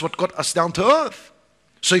 That's what got us down to earth.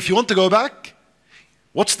 So if you want to go back,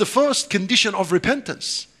 what's the first condition of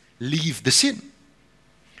repentance? Leave the sin.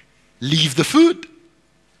 Leave the food.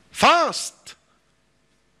 Fast.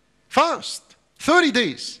 30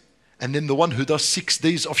 days. And then the one who does 6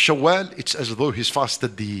 days of Shawwal, it's as though he's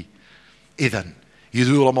fasted the Idhan. You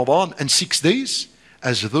do Ramadan and 6 days,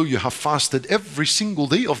 as though you have fasted every single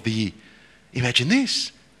day of the year. Imagine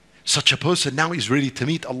this. Such a person now is ready to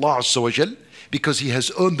meet Allah Azza wa Jal because he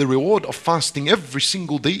has earned the reward of fasting every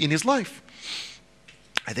single day in his life.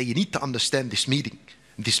 And then you need to understand this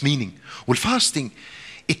meaning. Well, fasting,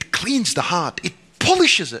 it cleans the heart, it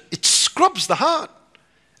polishes it, it scrubs the heart.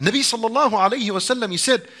 Nabi sallallahu alayhi wa sallam, he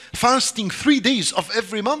said, fasting 3 days of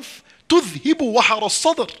every month, تُذْهِبُ وَحَرَ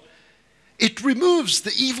الصَّدْرِ, it removes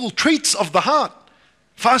the evil traits of the heart.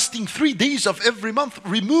 Fasting 3 days of every month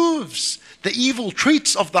removes the evil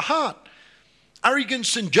traits of the heart.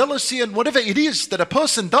 Arrogance and jealousy and whatever it is that a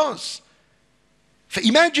person does. For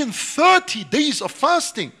imagine 30 days of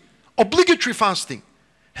fasting, obligatory fasting,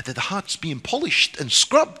 and that the heart's being polished and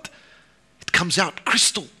scrubbed. It comes out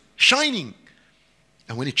crystal, shining.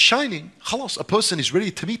 And when it's shining, khalas, a person is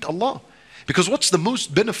ready to meet Allah. Because what's the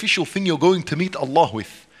most beneficial thing you're going to meet Allah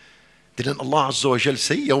with? Didn't Allah Azza wa Jal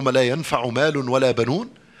say, يَوْمَ لَا يَنْفَعُ مَالٌ وَلَا بَنُونَ,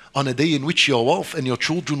 on a day in which your wealth and your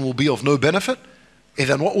children will be of no benefit?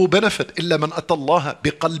 Then what will benefit? إِلَّا مَنْ أَتَى اللَّهَ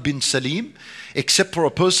بِقَلْبٍ سَلِيمٍ. Except for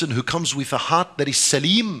a person who comes with a heart that is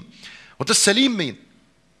salim. What does salim mean?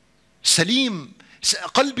 Salim,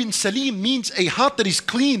 qalbin salim means a heart that is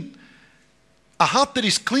clean. A heart that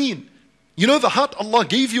is clean. You know the heart Allah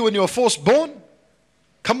gave you when you were first born?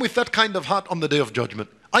 Come with that kind of heart on the day of judgment.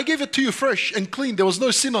 I gave it to you fresh and clean. There was no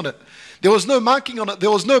sin on it. There was no marking on it. There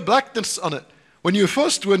was no blackness on it. When you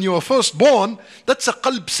were first born, that's a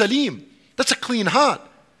qalb salim. That's a clean heart.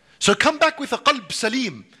 So come back with a qalb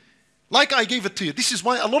salim, like I gave it to you. This is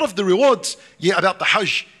why a lot of the rewards, about the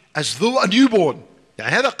Hajj, as though a newborn.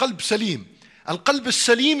 هذا قلب سليم. القلب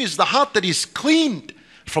السليم is the heart that is cleaned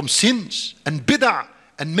from sins and bid'ah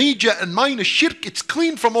and major and minor shirk. It's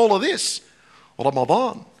clean from all of this.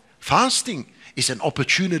 Ramadan, fasting, is an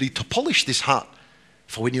opportunity to polish this heart.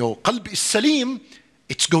 For when your qalb is salim,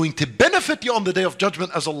 it's going to benefit you on the day of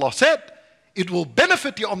judgment, as Allah said. It will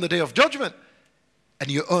benefit you on the day of judgment. And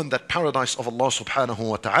you earn that paradise of Allah subhanahu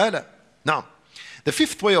wa ta'ala. Now, the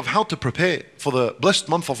fifth way of how to prepare for the blessed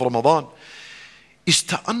month of Ramadan is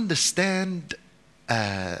to understand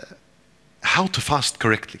how to fast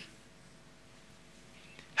correctly.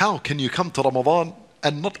 How can you come to Ramadan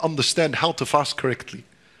and not understand how to fast correctly?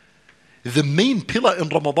 The main pillar in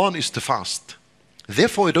Ramadan is to fast.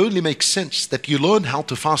 Therefore, it only makes sense that you learn how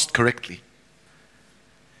to fast correctly.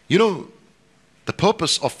 You know, the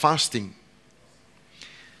purpose of fasting.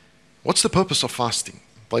 What's the purpose of fasting?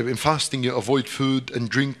 In fasting, you avoid food and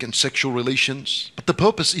drink and sexual relations. But the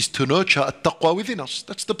purpose is to nurture at-taqwa within us.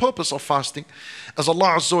 That's the purpose of fasting. As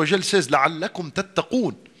Allah Azza wa Jal says, لَعَلَّكُمْ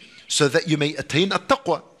تَتَّقُونَ, so that you may attain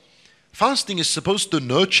at-taqwa. Fasting is supposed to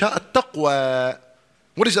nurture at-taqwa.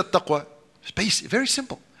 What is at-taqwa? It's basic, very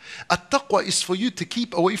simple. At-taqwa is for you to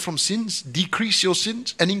keep away from sins, decrease your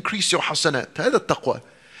sins, and increase your hasanat. هذا التقوى.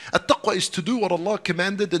 At-taqwa is to do what Allah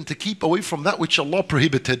commanded and to keep away from that which Allah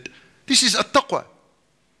prohibited. This is at-taqwa.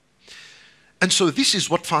 And so this is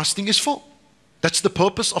what fasting is for. That's the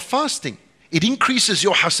purpose of fasting. It increases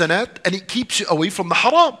your hasanat and it keeps you away from the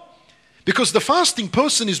haram. Because the fasting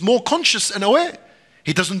person is more conscious and aware.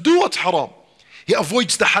 He doesn't do what's haram. He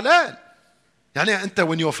avoids the halal.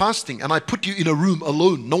 When you're fasting and I put you in a room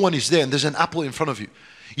alone, no one is there, and there's an apple in front of you,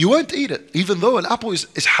 you won't eat it, even though an apple is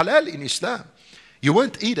halal in Islam. You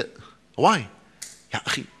won't eat it. Why?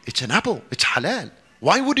 It's an apple, it's halal.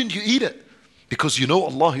 Why wouldn't you eat it? Because you know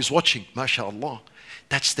Allah is watching, mashallah.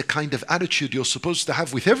 That's the kind of attitude you're supposed to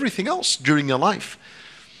have with everything else during your life.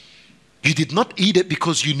 You did not eat it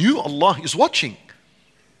because you knew Allah is watching.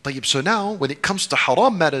 So now, when it comes to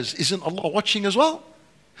haram matters, isn't Allah watching as well?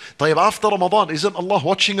 After Ramadan, isn't Allah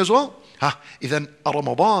watching as well? Then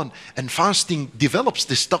Ramadan and fasting develops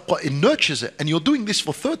this taqwa, it nurtures it. And you're doing this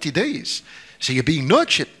for 30 days. So you're being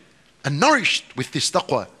nurtured and nourished with this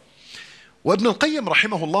taqwa. Ibn al-Qayyim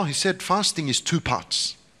rahimahullah, he said fasting is two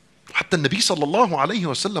parts. Hatta Nabi sallallahu alayhi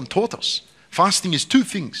wa sallam taught us. Fasting is two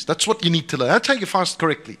things. That's what you need to learn. That's how you fast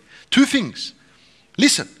correctly. Two things.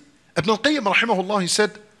 Listen, Ibn al-Qayyim rahimahullah, he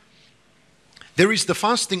said, there is the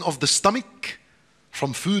fasting of the stomach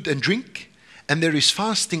from food and drink, and there is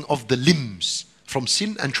fasting of the limbs from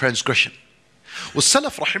sin and transgression.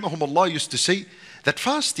 Salaf rahimahumullah used to say that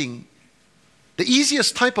fasting, the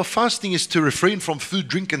easiest type of fasting is to refrain from food,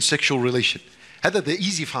 drink and sexual relation. That's the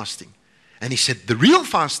easy fasting. And he said the real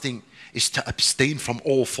fasting is to abstain from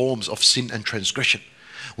all forms of sin and transgression.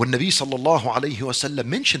 When Nabi sallallahu alayhi wa sallam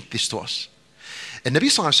mentioned this to us, and Nabi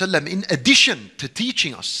sallallahu alayhi wa sallam, in addition to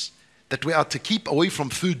teaching us that we are to keep away from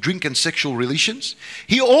food, drink and sexual relations,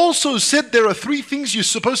 he also said there are three things you're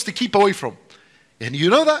supposed to keep away from. And you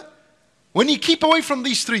know that? When you keep away from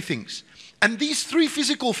these three things, and these three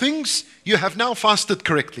physical things, you have now fasted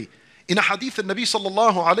correctly. In a hadith, the Nabi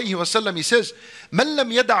sallallahu alayhi wa sallam, he says, مَنْ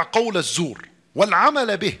لَمْ يَدَعْ قَوْلَ الزُّورِ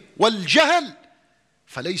وَالْعَمَلَ بِهِ وَالْجَهَلِ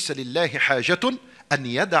فَلَيْسَ لِلَّهِ حَاجَةٌ أَنْ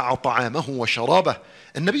يَدَعَ طَعَامَهُ وَشَرَابَهُ.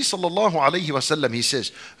 And Nabi sallallahu alayhi wa sallam, he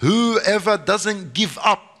says, whoever doesn't give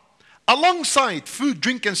up, alongside food,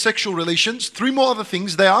 drink and sexual relations, three more other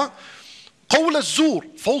things they are: قَوْلَ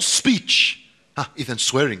الزُّورِ, false speech, even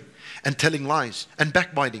swearing and telling lies and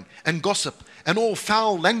backbiting and gossip and all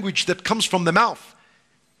foul language that comes from the mouth.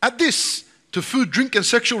 Add this to food, drink and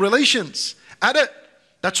sexual relations. Add it.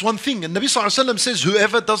 That's one thing. And Nabi sallallahu alaihi wasallam says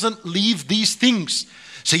whoever doesn't leave these things,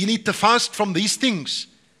 so you need to fast from these things.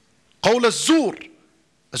 قَوْلَ الزُّورِ.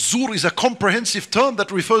 الزُّور is a comprehensive term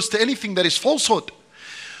that refers to anything that is falsehood.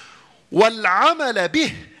 وَالْعَمَلَ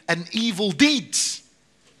بِهِ, and evil deeds.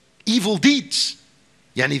 Evil deeds.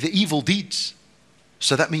 Yani the evil deeds.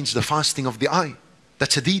 So that means the fasting of the eye.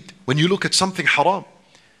 That's a deed. When you look at something haram,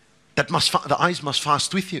 the eyes must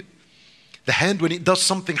fast with you. The hand, when it does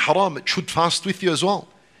something haram, it should fast with you as well.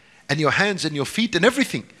 And your hands and your feet and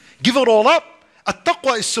everything. Give it all up.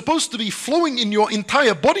 At-taqwa is supposed to be flowing in your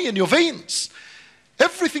entire body and your veins.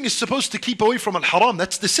 Everything is supposed to keep away from al-haram.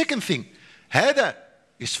 That's the second thing. Hada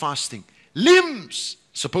is fasting. Limbs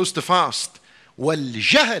supposed to fast.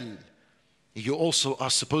 Wal-jahl. You also are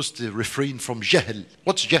supposed to refrain from jahl.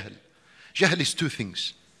 What's jahl? Jahl is two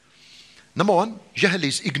things. Number one, jahl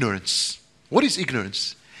is ignorance. What is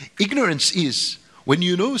ignorance? Ignorance is when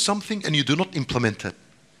you know something and you do not implement it.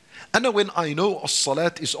 And when I know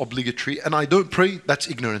as-salat is obligatory and I don't pray, that's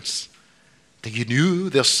ignorance. Then you knew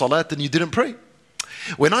there's salat and you didn't pray.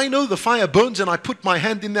 When I know the fire burns and I put my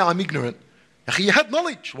hand in there, I'm ignorant. You had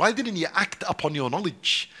knowledge. Why didn't you act upon your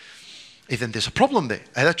knowledge? Then there's a problem there.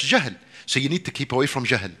 And that's jahl. So you need to keep away from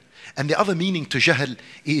jahl. And the other meaning to jahl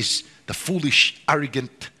is the foolish,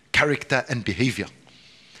 arrogant character and behavior.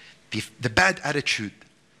 The bad attitude,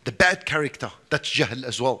 the bad character, that's jahl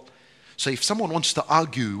as well. So if someone wants to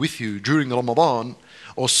argue with you during Ramadan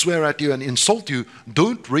or swear at you and insult you,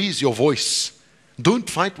 don't raise your voice. Don't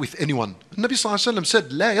fight with anyone. Nabi Sallallahu Alaihi Wasallam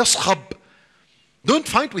said, La yaskhab. Don't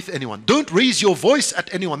fight with anyone. Don't raise your voice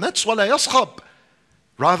at anyone. That's wala yaskhab.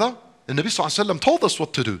 Rather, the Nabi Sallallahu Alaihi Wasallam told us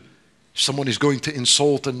what to do. If someone is going to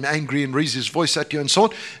insult and angry and raise his voice at you and so on,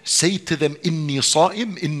 say to them, Inni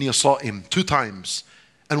sa'im, 2 times,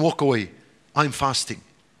 and walk away. I'm fasting.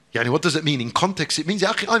 Yani what does it mean? In context, it means,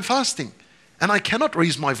 I'm fasting. And I cannot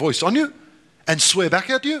raise my voice on you and swear back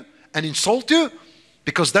at you and insult you,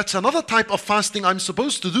 because that's another type of fasting I'm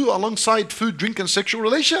supposed to do alongside food, drink, and sexual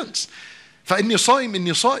relations. فَإِنِّي صَائِمْ إِنِّي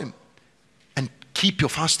صَائِمْ. And keep your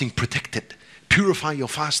fasting protected. Purify your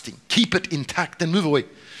fasting. Keep it intact and move away.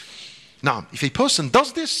 Now, if a person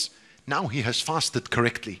does this, now he has fasted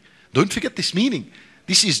correctly. Don't forget this meaning.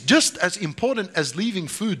 This is just as important as leaving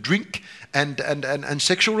food, drink, and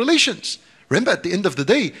sexual relations. Remember, at the end of the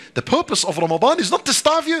day, the purpose of Ramadan is not to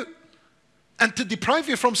starve you and to deprive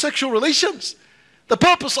you from sexual relations. The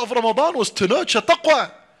purpose of Ramadan was to nurture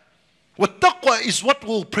taqwa. What taqwa is what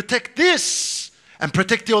will protect this and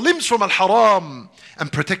protect your limbs from al-haram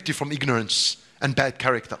and protect you from ignorance and bad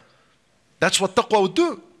character. That's what taqwa would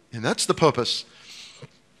do. And that's the purpose.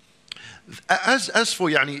 As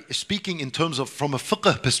for speaking in terms of from a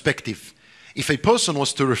fiqh perspective, if a person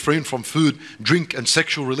was to refrain from food, drink, and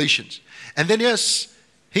sexual relations, and then yes,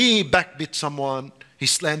 he backbit someone, he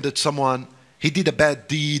slandered someone, he did a bad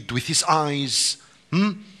deed with his eyes,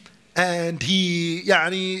 and he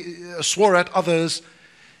swore at others,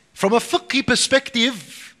 from a fiqh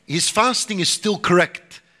perspective, his fasting is still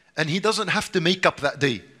correct, and he doesn't have to make up that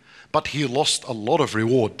day, but he lost a lot of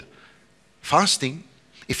reward. Fasting,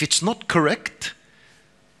 if it's not correct,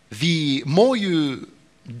 the more you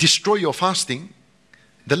destroy your fasting,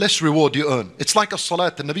 the less reward you earn. It's like a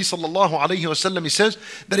salat. The Nabi sallallahu alayhi wa sallam, he says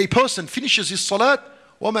that a person finishes his salat,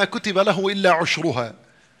 وَمَا كُتِبَ لَهُ إِلَّا عُشْرُهَا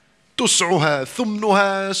تُسْعُهَا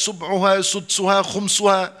ثُمْنُهَا سُبْعُهَا سُدْسُهَا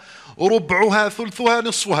خُمْسُهَا رُبْعُهَا ثُلْثُهَا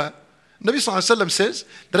نِصْفُهَا. Nabi sallallahu alayhi wa sallam says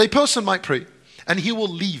that a person might pray and he will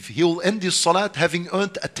leave, he will end his salat having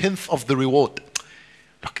earned 1/10 of the reward.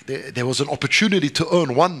 Look, there was an opportunity to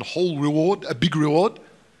earn one whole reward, a big reward,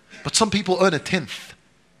 but some people earn 1/10,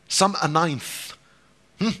 some 1/9,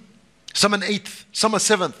 some 1/8, some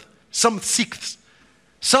 1/7, some 1/6,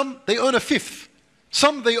 some they earn 1/5,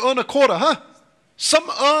 some they earn 1/4, some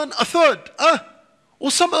earn 1/3,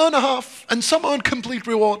 or some earn 1/2, and some earn complete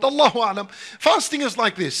reward. Allahu A'lam. Fasting is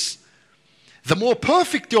like this. The more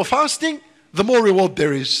perfect your fasting, the more reward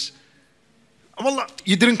there is. Wallah,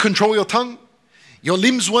 you didn't control your tongue, your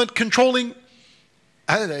limbs weren't controlling,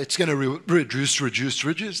 it's going to reduce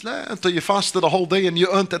until you fasted a whole day and you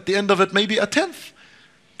earned at the end of it maybe 1/10.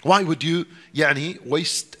 Why would you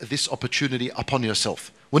waste this opportunity upon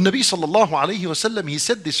yourself? When Nabi sallallahu alayhi wa sallam, he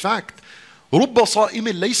said this fact, رُبَّ صَائِمٍ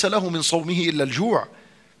لَيْسَ لَهُ مِنْ صَوْمِهِ إِلَّا الْجُوعِ.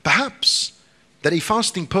 Perhaps that a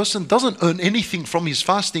fasting person doesn't earn anything from his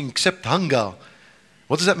fasting except hunger.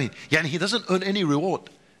 What does that mean? He doesn't earn any reward.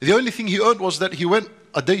 The only thing he earned was that he went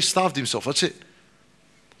a day, starved himself. That's it.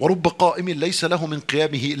 وَرُبَّ قَائِمٍ لَيْسَ لَهُ مِنْ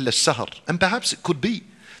قِيَامِهِ إِلَّا السَّهَرِ. And perhaps it could be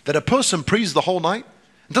that a person prays the whole night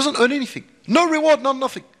and doesn't earn anything. No reward,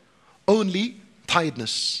 nothing. Only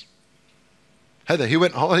tiredness. He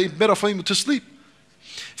went, it's better for him to sleep.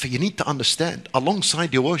 So you need to understand,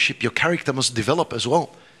 alongside your worship, your character must develop as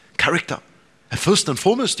well. Character. And first and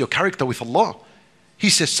foremost, your character with Allah. He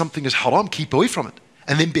says something is haram, keep away from it.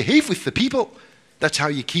 And then behave with the people. That's how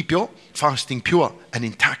you keep your fasting pure and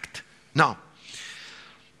intact. Now,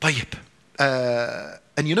 طيب.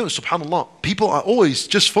 And subhanAllah, people are always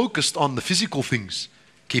just focused on the physical things.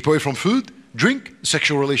 Keep away from food, drink,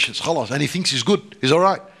 sexual relations. Khalas. And he thinks he's good, he's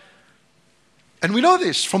alright. And we know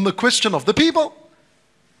this from the question of the people.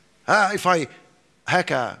 If I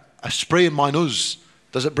hack a spray in my nose,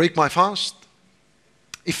 does it break my fast?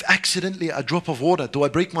 If accidentally a drop of water, do I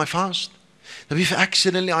break my fast? Now if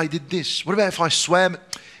accidentally I did this, what about if I swam?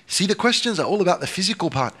 See, the questions are all about the physical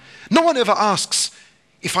part. No one ever asks,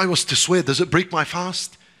 if I was to swear, does it break my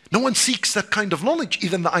fast? No one seeks that kind of knowledge.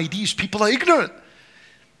 Even the ideas, people are ignorant.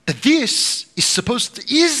 That this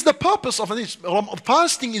is the purpose of this.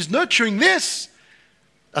 Fasting is nurturing this.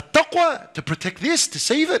 At-taqwa, to protect this, to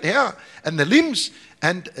save it, yeah. And the limbs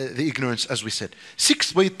and the ignorance, as we said.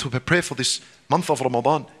 Sixth way to prepare for this month of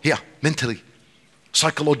Ramadan, mentally,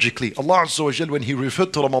 psychologically. Allah Azza wa Jal, when He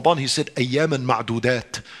referred to Ramadan, He said, أَيَّامًا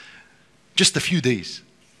مَعْدُودَاتٍ. Just a few days.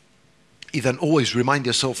 Then always remind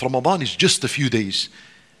yourself, Ramadan is just a few days.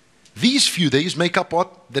 These few days make up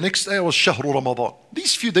what? The next day was Shahru Ramadan.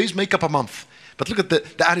 These few days make up a month. But look at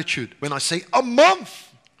the attitude. When I say a month,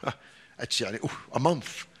 it's a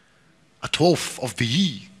month, a 12th of the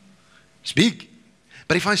year. It's big.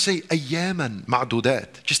 But if I say ayyaman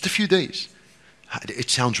ma'dudat, just a few days,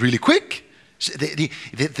 it sounds really quick.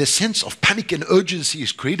 The sense of panic and urgency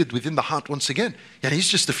is created within the heart once again. It's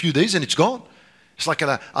just a few days and it's gone. It's like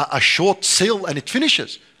a short sale and it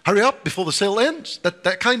finishes. Hurry up before the sale ends.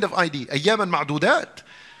 That kind of idea. Ayyaman ma'dudat.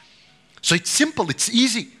 So it's simple, it's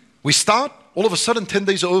easy. We start, all of a sudden 10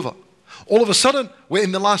 days are over. All of a sudden, we're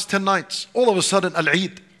in the last 10 nights. All of a sudden,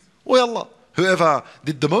 Al-Eid. Oh Allah, whoever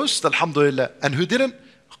did the most, Alhamdulillah. And who didn't,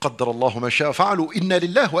 قَدَّرَ اللَّهُ مَا شَاءَ فَعَلُوا إِنَّا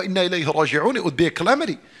لِلَّهِ وَإِنَّا إِلَيْهِ رَاجِعُونَ. It would be a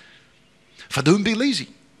calamity. So don't be lazy.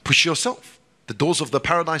 Push yourself. The doors of the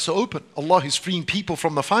paradise are open. Allah is freeing people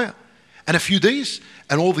from the fire. And a few days,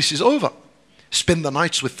 and all this is over. Spend the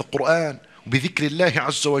nights with the Quran. بذكر الله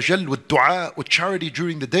عز وجل, with dua, with charity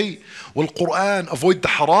during the day. With Quran, avoid the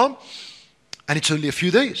haram. And it's only a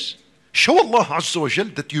few days. Show Allah Azza wa Jal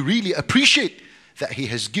that you really appreciate that He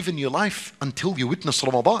has given you life until you witness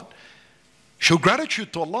Ramadan. Show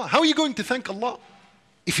gratitude to Allah. How are you going to thank Allah?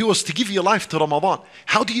 If He was to give you life to Ramadan,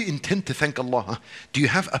 how do you intend to thank Allah? Do you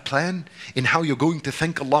have a plan in how you're going to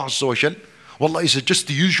thank Allah Azza wa Jal? Wallah, is it just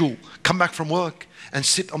the usual, come back from work and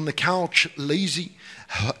sit on the couch lazy,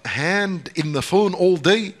 hand in the phone all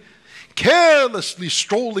day, carelessly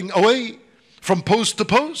strolling away from post to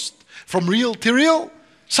post, from reel to reel?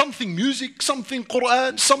 Something music, something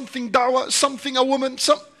Quran, something da'wah, something a woman,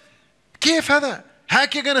 كيف هذا? How are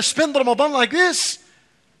you going to spend Ramadan like this?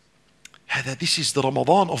 This is the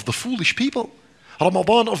Ramadan of the foolish people.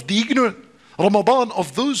 Ramadan of the ignorant. Ramadan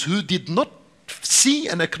of those who did not see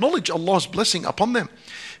and acknowledge Allah's blessing upon them.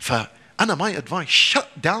 My advice,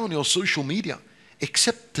 shut down your social media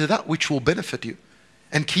except to that which will benefit you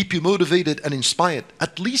and keep you motivated and inspired,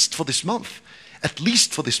 at least for this month. At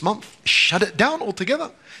least for this month. Shut it down altogether.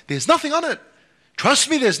 There's nothing on it. Trust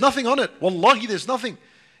me, there's nothing on it. Wallahi, there's nothing.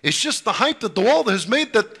 It's just the hype that the world has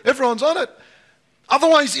made that everyone's on it.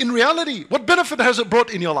 Otherwise, in reality, what benefit has it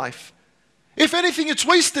brought in your life? If anything, it's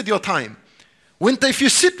wasted your time. If you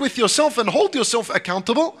sit with yourself and hold yourself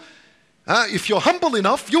accountable, if you're humble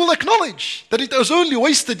enough, you will acknowledge that it has only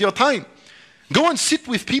wasted your time. Go and sit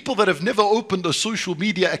with people that have never opened a social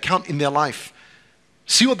media account in their life.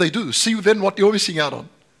 See what they do. See then what you're missing out on.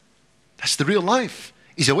 That's the real life.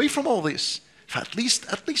 Is away from all this. At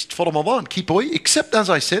least for Ramadan, keep away. Except, as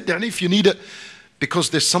I said, if you need it because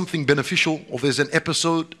there's something beneficial or there's an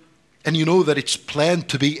episode and you know that it's planned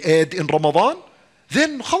to be aired in Ramadan,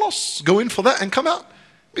 then khalas, go in for that and come out.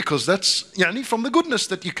 Because that's from the goodness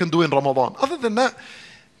that you can do in Ramadan. Other than that,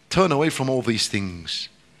 turn away from all these things.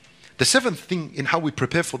 The seventh thing in how we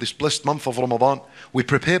prepare for this blessed month of Ramadan, we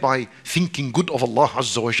prepare by thinking good of Allah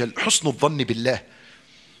Azza wa Jal. Husnul dhanni billah.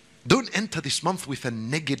 Don't enter this month with a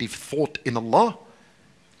negative thought in Allah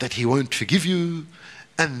that He won't forgive you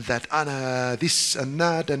and that ana this and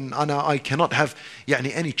that and I cannot have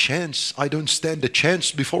any chance. I don't stand a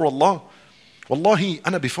chance before Allah. Wallahi,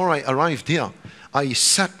 before I arrived here, I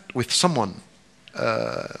sat with someone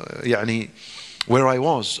where I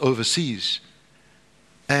was overseas.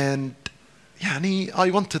 And I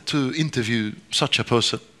wanted to interview such a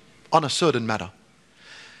person on a certain matter.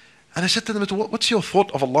 And I said to them, what's your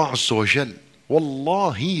thought of Allah Azza wa Jal?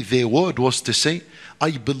 Wallahi, their word was to say,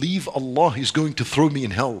 I believe Allah is going to throw me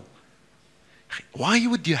in hell. Why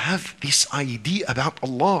would you have this idea about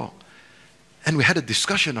Allah? And we had a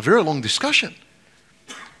discussion, a very long discussion.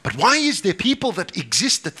 But why is there people that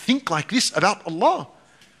exist that think like this about Allah?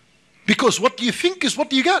 Because what you think is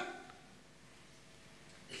what you get.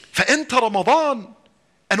 فأنت Ramadan,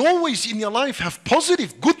 and always in your life have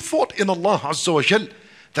positive, good thought in Allah Azza wa Jal,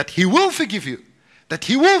 that He will forgive you, that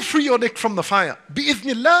He will free your neck from the fire.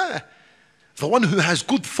 بإذن الله. The one who has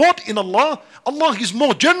good thought in Allah, Allah is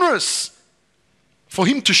more generous for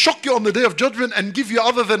him to shock you on the day of judgment and give you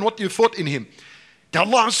other than what you thought in him. That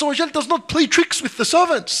Allah Azza wa Jal does not play tricks with the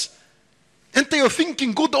servants. And you're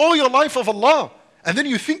thinking good all your life of Allah, and then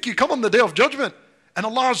you think you come on the day of judgment and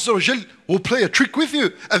Allah Azza wa Jal will play a trick with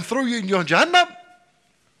you and throw you in your Jahannam.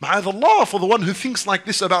 Ma'adallah for the one who thinks like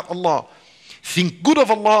this about Allah. Think good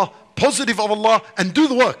of Allah, positive of Allah, and do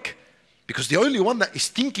the work. Because the only one that is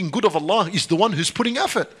thinking good of Allah is the one who's putting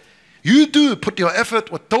effort. You do put your effort,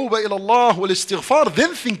 وَالتَّوْبَةِ إِلَى اللَّهِ وَالْإِسْتِغْفَارِ,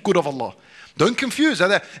 then think good of Allah. Don't confuse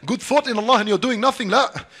that good thought in Allah and you're doing nothing. La.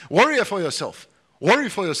 Worry for yourself. Worry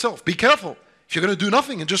for yourself. Be careful. If you're going to do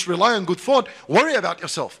nothing and just rely on good thought, worry about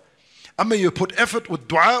yourself. Amma you put effort with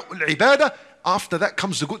dua, with ibadah, after that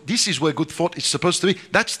comes the good. This is where good thought is supposed to be.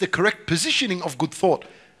 That's the correct positioning of good thought.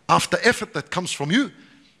 After effort that comes from you.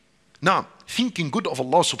 Now, thinking good of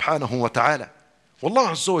Allah subhanahu wa ta'ala.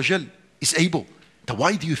 Wallah Azza wa Jal is able. Now,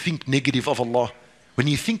 why do you think negative of Allah? When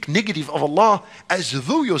you think negative of Allah, as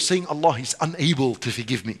though you're saying Allah is unable to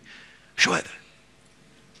forgive me. Show that.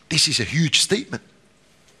 This is a huge statement.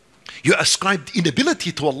 You ascribed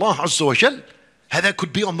inability to Allah Azza wa Jal. That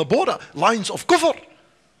could be on the border, lines of kufr.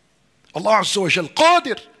 Allah Azza wa Jal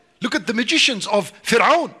qadir. Look at the magicians of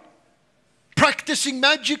Fir'aun, practicing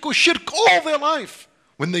magic or shirk all their life.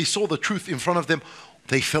 When they saw the truth in front of them,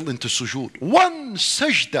 they fell into sujood. One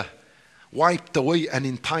sajda wiped away an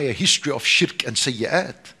entire history of shirk and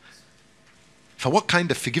sayyat. For what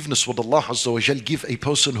kind of forgiveness would Allah Azza wa Jal give a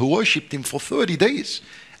person who worshipped Him for 30 days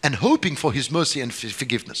and hoping for His mercy and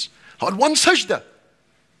forgiveness? On one sajda,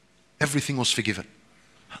 everything was forgiven.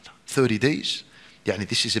 30 days,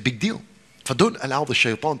 this is a big deal. So don't allow the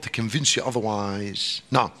shaitan to convince you otherwise.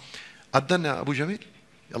 Now, adhan ya Abu Jamil?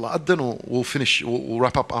 Yalla adhan, we'll finish, we'll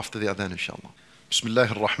wrap up after the adhan inshallah.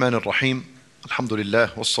 Bismillahir Rahmanir Rahim.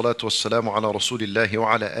 Alhamdulillah, wassalatu wassalamu ala Rasulillahi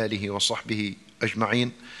wa ala alihi wa sahbihi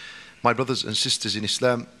ajma'een. My brothers and sisters in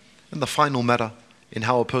Islam, and the final matter in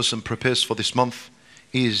how a person prepares for this month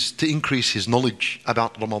is to increase his knowledge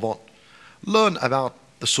about Ramadan. Learn about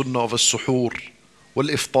the sunnah of as-suhoor,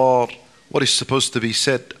 wal-iftar, what is supposed to be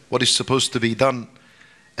said, what is supposed to be done,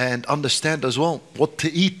 and understand as well what to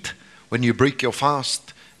eat when you break your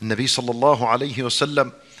fast. Nabi sallallahu alayhi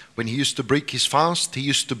wasallam, when he used to break his fast, he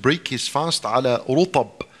used to break his fast ala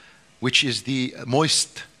rutab, which is the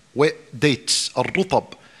moist, wet dates,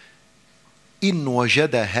 al-rutab. In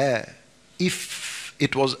wajadaha, if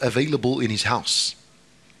it was available in his house.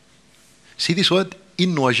 See this word?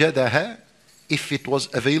 In wajadaha, if it was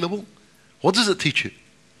available. What does it teach you?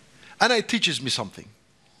 And it teaches me something.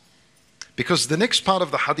 Because the next part of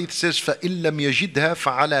the hadith says, فَإِن لَمْ يَجِدْهَا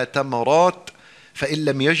فَعَلَى تَمَرَاتٍ فَإِن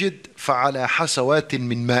لَمْ يَجِدْ فَعَلَى حَسَوَاتٍ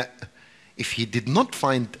مِّن مَاءٍ. If he did not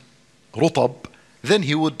find rutab, then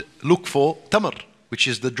he would look for tamar, which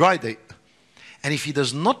is the dry date. And if he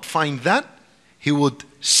does not find that, he would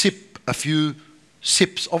sip a few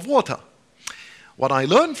sips of water. What I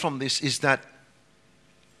learned from this is that,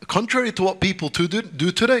 contrary to what people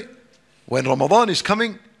do today, when Ramadan is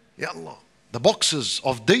coming, Ya Allah, the boxes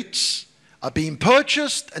of dates are being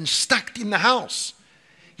purchased and stacked in the house.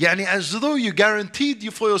 As though you guaranteed you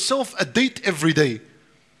for yourself a date every day.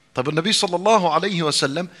 طب النبي صلى الله عليه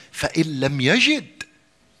وسلم فإن لم يجد,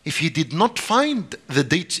 if he did not find the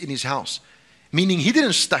dates in his house, meaning he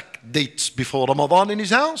didn't stack dates before Ramadan in his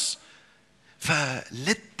house,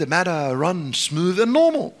 let the matter run smooth and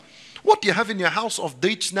normal. What you have in your house of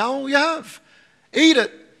dates now, you have. Eat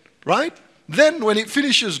it, right? Then when it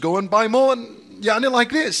finishes, go and buy more, and like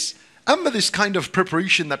this. Amma this kind of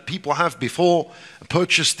preparation that people have before,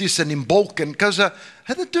 purchase this and in bulk and kaza,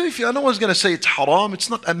 I know one's going to say it's haram. It's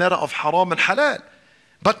not a matter of haram and halal.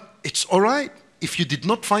 But it's alright. If you did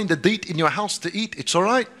not find a date in your house to eat, it's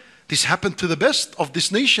alright. This happened to the best of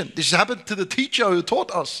this nation. This happened to the teacher who taught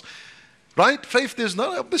us. Right? Faith, there's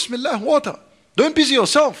no, bismillah, water. Don't busy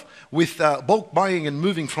yourself with bulk buying and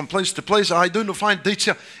moving from place to place. I don't find dates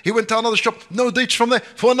here. He went to another shop, no dates from there,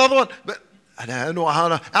 for another one. But I don't know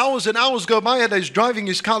how hours and hours go by and he's driving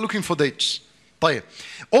his car looking for dates.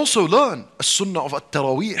 Also learn a sunnah of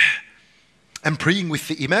at-tarawih and praying with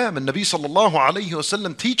the imam. And Nabi sallallahu alayhi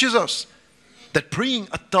wasallam teaches us that praying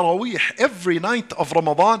at-tarawih every night of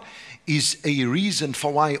Ramadan is a reason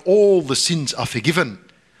for why all the sins are forgiven.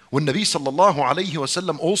 When Nabi sallallahu alayhi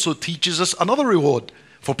wasallam also teaches us another reward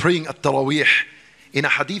for praying at-tarawih. In a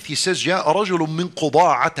hadith he says, جاء رجل من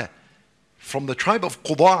قضاعة, from the tribe of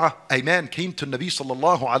Qudaa, a man came to Nabi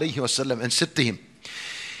sallallahu alayhi wasallam and said to him,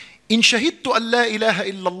 إن شهدت أن لا إله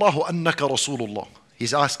إلا الله أنك رسول الله.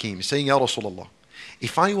 He's asking him, he's saying, Ya Rasulullah,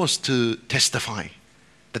 if I was to testify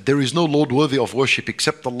that there is no Lord worthy of worship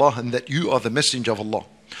except Allah, and that you are the messenger of Allah.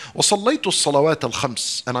 وصليت الصلوات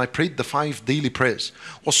الخمس, and I prayed the 5 daily prayers.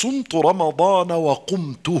 وصمت رمضان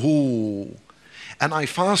وقمته, and I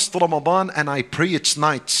fast Ramadan and I pray its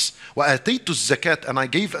nights. وآتيت الزكاة, and I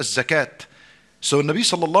gave الزكاة. So Nabi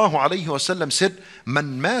sallallahu alayhi wa sallam said,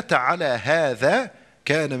 من مات على هذا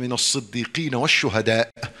كان من الصديقين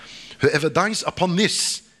والشهداء. Whoever dies upon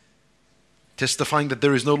this, testifying that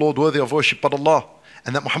there is no Lord worthy of worship but Allah,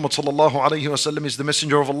 and that Muhammad sallallahu alayhi wa sallam is the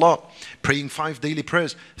messenger of Allah, praying 5 daily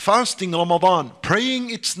prayers, fasting Ramadan, praying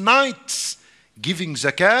its nights, giving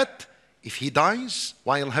zakat. If he dies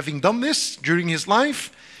while having done this during his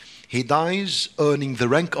life, he dies earning the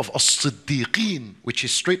rank of as-siddiqeen, which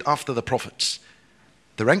is straight after the prophets.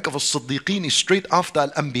 The rank of as-siddiqeen is straight after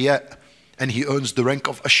al-anbiya, and he earns the rank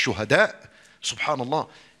of ash-shuhada. Subhanallah.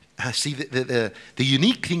 See the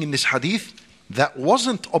unique thing in this hadith, that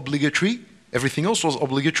wasn't obligatory, everything else was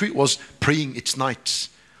obligatory, was praying its nights.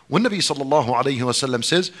 When Nabi sallallahu alayhi wa sallam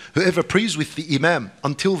says, whoever prays with the imam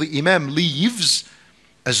until the imam leaves,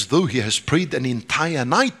 as though he has prayed an entire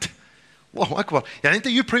night. Allahu Akbar.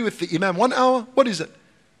 You pray with the imam 1 hour, what is it?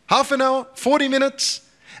 Half an hour, 40 minutes,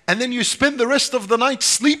 and then you spend the rest of the night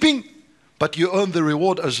sleeping, but you earn the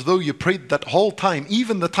reward as though you prayed that whole time,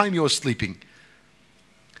 even the time you were sleeping.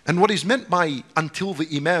 And what is meant by until the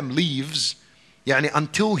imam leaves,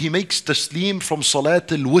 until he makes taslim from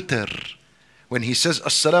Salat al-Witr. When he says,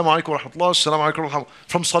 Assalamu alaikum wa rahmatullah, Assalamu alaikum wa rahmatullah,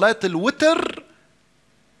 from Salat al-Witr,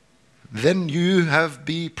 then you have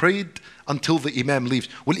be prayed until the imam leaves.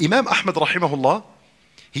 Well, Imam Ahmad rahimahullah,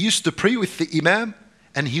 he used to pray with the imam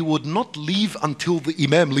and he would not leave until the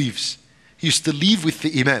imam leaves. He used to leave with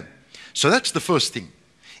the imam. So that's the first thing.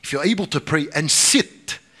 If you're able to pray and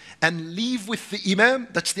sit and leave with the imam,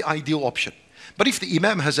 that's the ideal option. But if the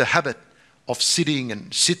imam has a habit of sitting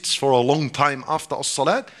and sits for a long time after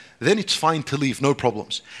as-salat, then it's fine to leave, no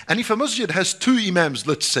problems. And if a masjid has 2 imams,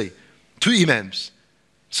 let's say, 2 imams,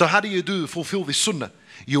 so how do you fulfill this sunnah?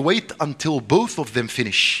 You wait until both of them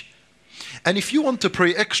finish. And if you want to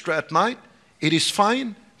pray extra at night, it is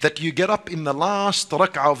fine that you get up in the last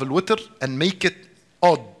rak'ah of al-witr and make it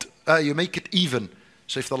odd. You make it even.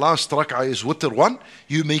 So if the last rak'ah is witr 1,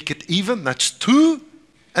 you make it even, that's 2.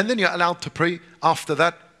 And then you're allowed to pray after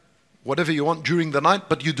that whatever you want during the night,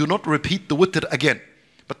 but you do not repeat the witr again.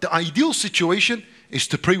 But the ideal situation is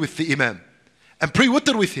to pray with the imam and pray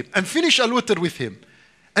witr with him and finish al-witr with him.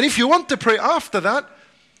 And if you want to pray after that,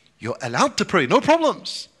 you're allowed to pray, no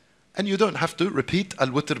problems. And you don't have to repeat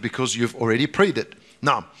al-witr because you've already prayed it.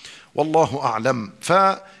 Now, Wallahu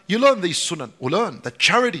a'lam. You learn these sunan. Learn that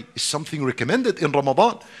charity is something recommended in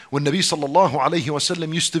Ramadan. When Nabi sallallahu alayhi wa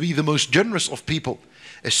sallam used to be the most generous of people,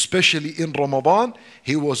 especially in Ramadan,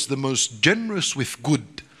 he was the most generous with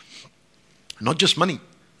good. Not just money.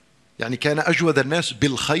 كان أجود الناس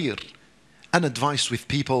بالخير. An advice with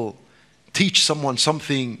people, teach someone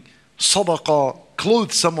something, sadaqah,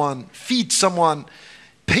 clothe someone, feed someone,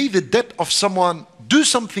 pay the debt of someone, do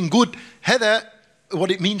something good. هذا what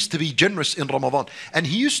it means to be generous in Ramadan. And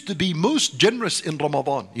he used to be most generous in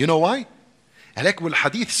Ramadan. You know why?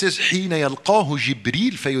 الحديث says حين يلقاه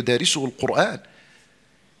جبريل فيدارسه القرآن.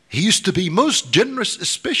 He used to be most generous,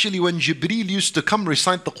 especially when Jibreel used to come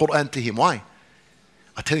recite the Quran to him. Why?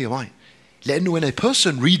 I'll tell you why. لأنه when a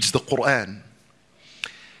person reads the Quran,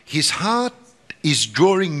 his heart is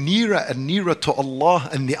drawing nearer and nearer to Allah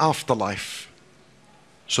and the afterlife.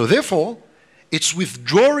 So therefore, it's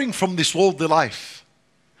withdrawing from this worldly life.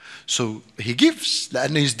 So he gives,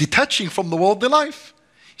 and he's detaching from the worldly life.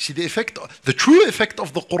 See the effect, the true effect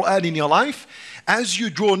of the Quran in your life. As you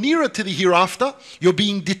draw nearer to the hereafter, you're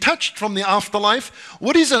being detached from the afterlife.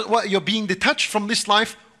 What is it? What, you're being detached from this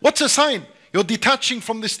life. What's a sign? You're detaching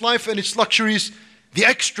from this life and its luxuries. The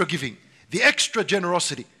extra giving, the extra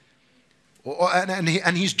generosity.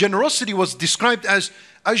 And his generosity was described as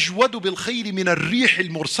أجود بالخير من الريح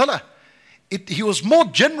المرسلة. He was more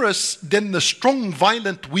generous than the strong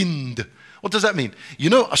violent wind. What does that mean? You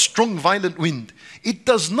know, a strong violent wind, it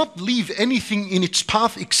does not leave anything in its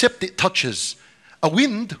path except it touches. A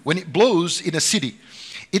wind, when it blows in a city,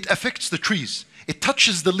 it affects the trees. It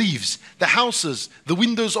touches the leaves, the houses, the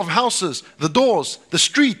windows of houses, the doors, the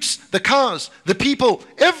streets, the cars, the people,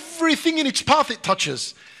 everything in its path it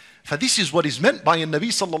touches. For this is what is meant by a Nabi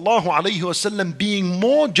sallallahu alayhi wa sallam being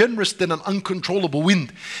more generous than an uncontrollable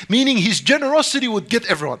wind. Meaning his generosity would get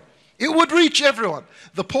everyone. it would reach everyone.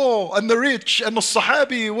 The poor and the rich and the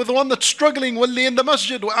Sahabi, with the one that's struggling, واللي in the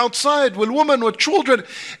masjid or outside, with women, with children.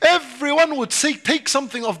 Everyone would say, take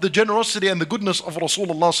something of the generosity and the goodness of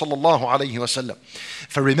Rasulullah sallallahu alayhi wasallam.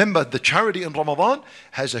 For remember, the charity in Ramadan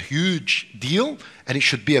has a huge deal, and it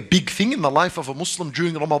should be a big thing in the life of a Muslim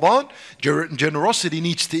during Ramadan. Generosity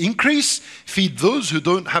needs to increase. Feed those who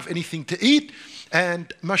don't have anything to eat.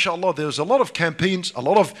 And mashallah, there's a lot of campaigns, a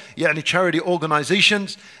lot of charity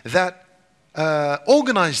organizations that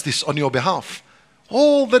organize this on your behalf.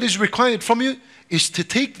 All that is required from you is to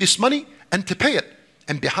take this money and to pay it.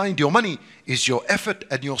 And behind your money is your effort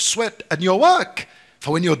and your sweat and your work.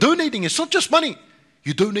 For when you're donating, it's not just money.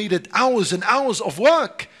 You donated hours and hours of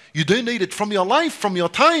work. You donate it from your life, from your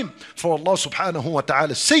time, for Allah subhanahu wa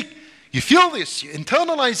ta'ala's sake. You feel this, you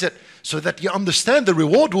internalize it, so that you understand the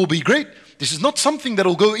reward will be great. This is not something that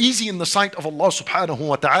will go easy in the sight of Allah subhanahu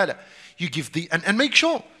wa ta'ala. You give and make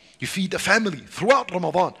sure you feed a family throughout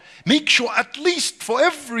Ramadan. Make sure at least for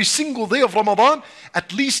every single day of Ramadan,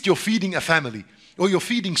 at least you're feeding a family, or you're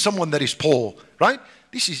feeding someone that is poor, right?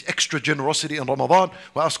 This is extra generosity in Ramadan.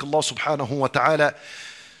 We ask Allah subhanahu wa ta'ala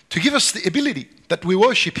to give us the ability that we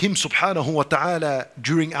worship Him subhanahu wa ta'ala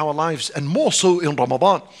during our lives, and more so in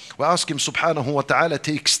Ramadan. We ask Him subhanahu wa ta'ala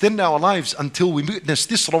to extend our lives until we witness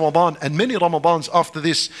this Ramadan and many Ramadans after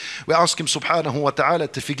this. We ask Him subhanahu wa ta'ala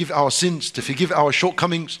to forgive our sins, to forgive our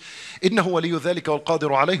shortcomings. إنه ولي ذلك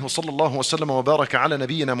والقادر عليه وصلى الله وسلم وبارك على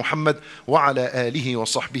نبينا محمد وعلى آله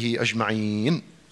وصحبه أجمعين.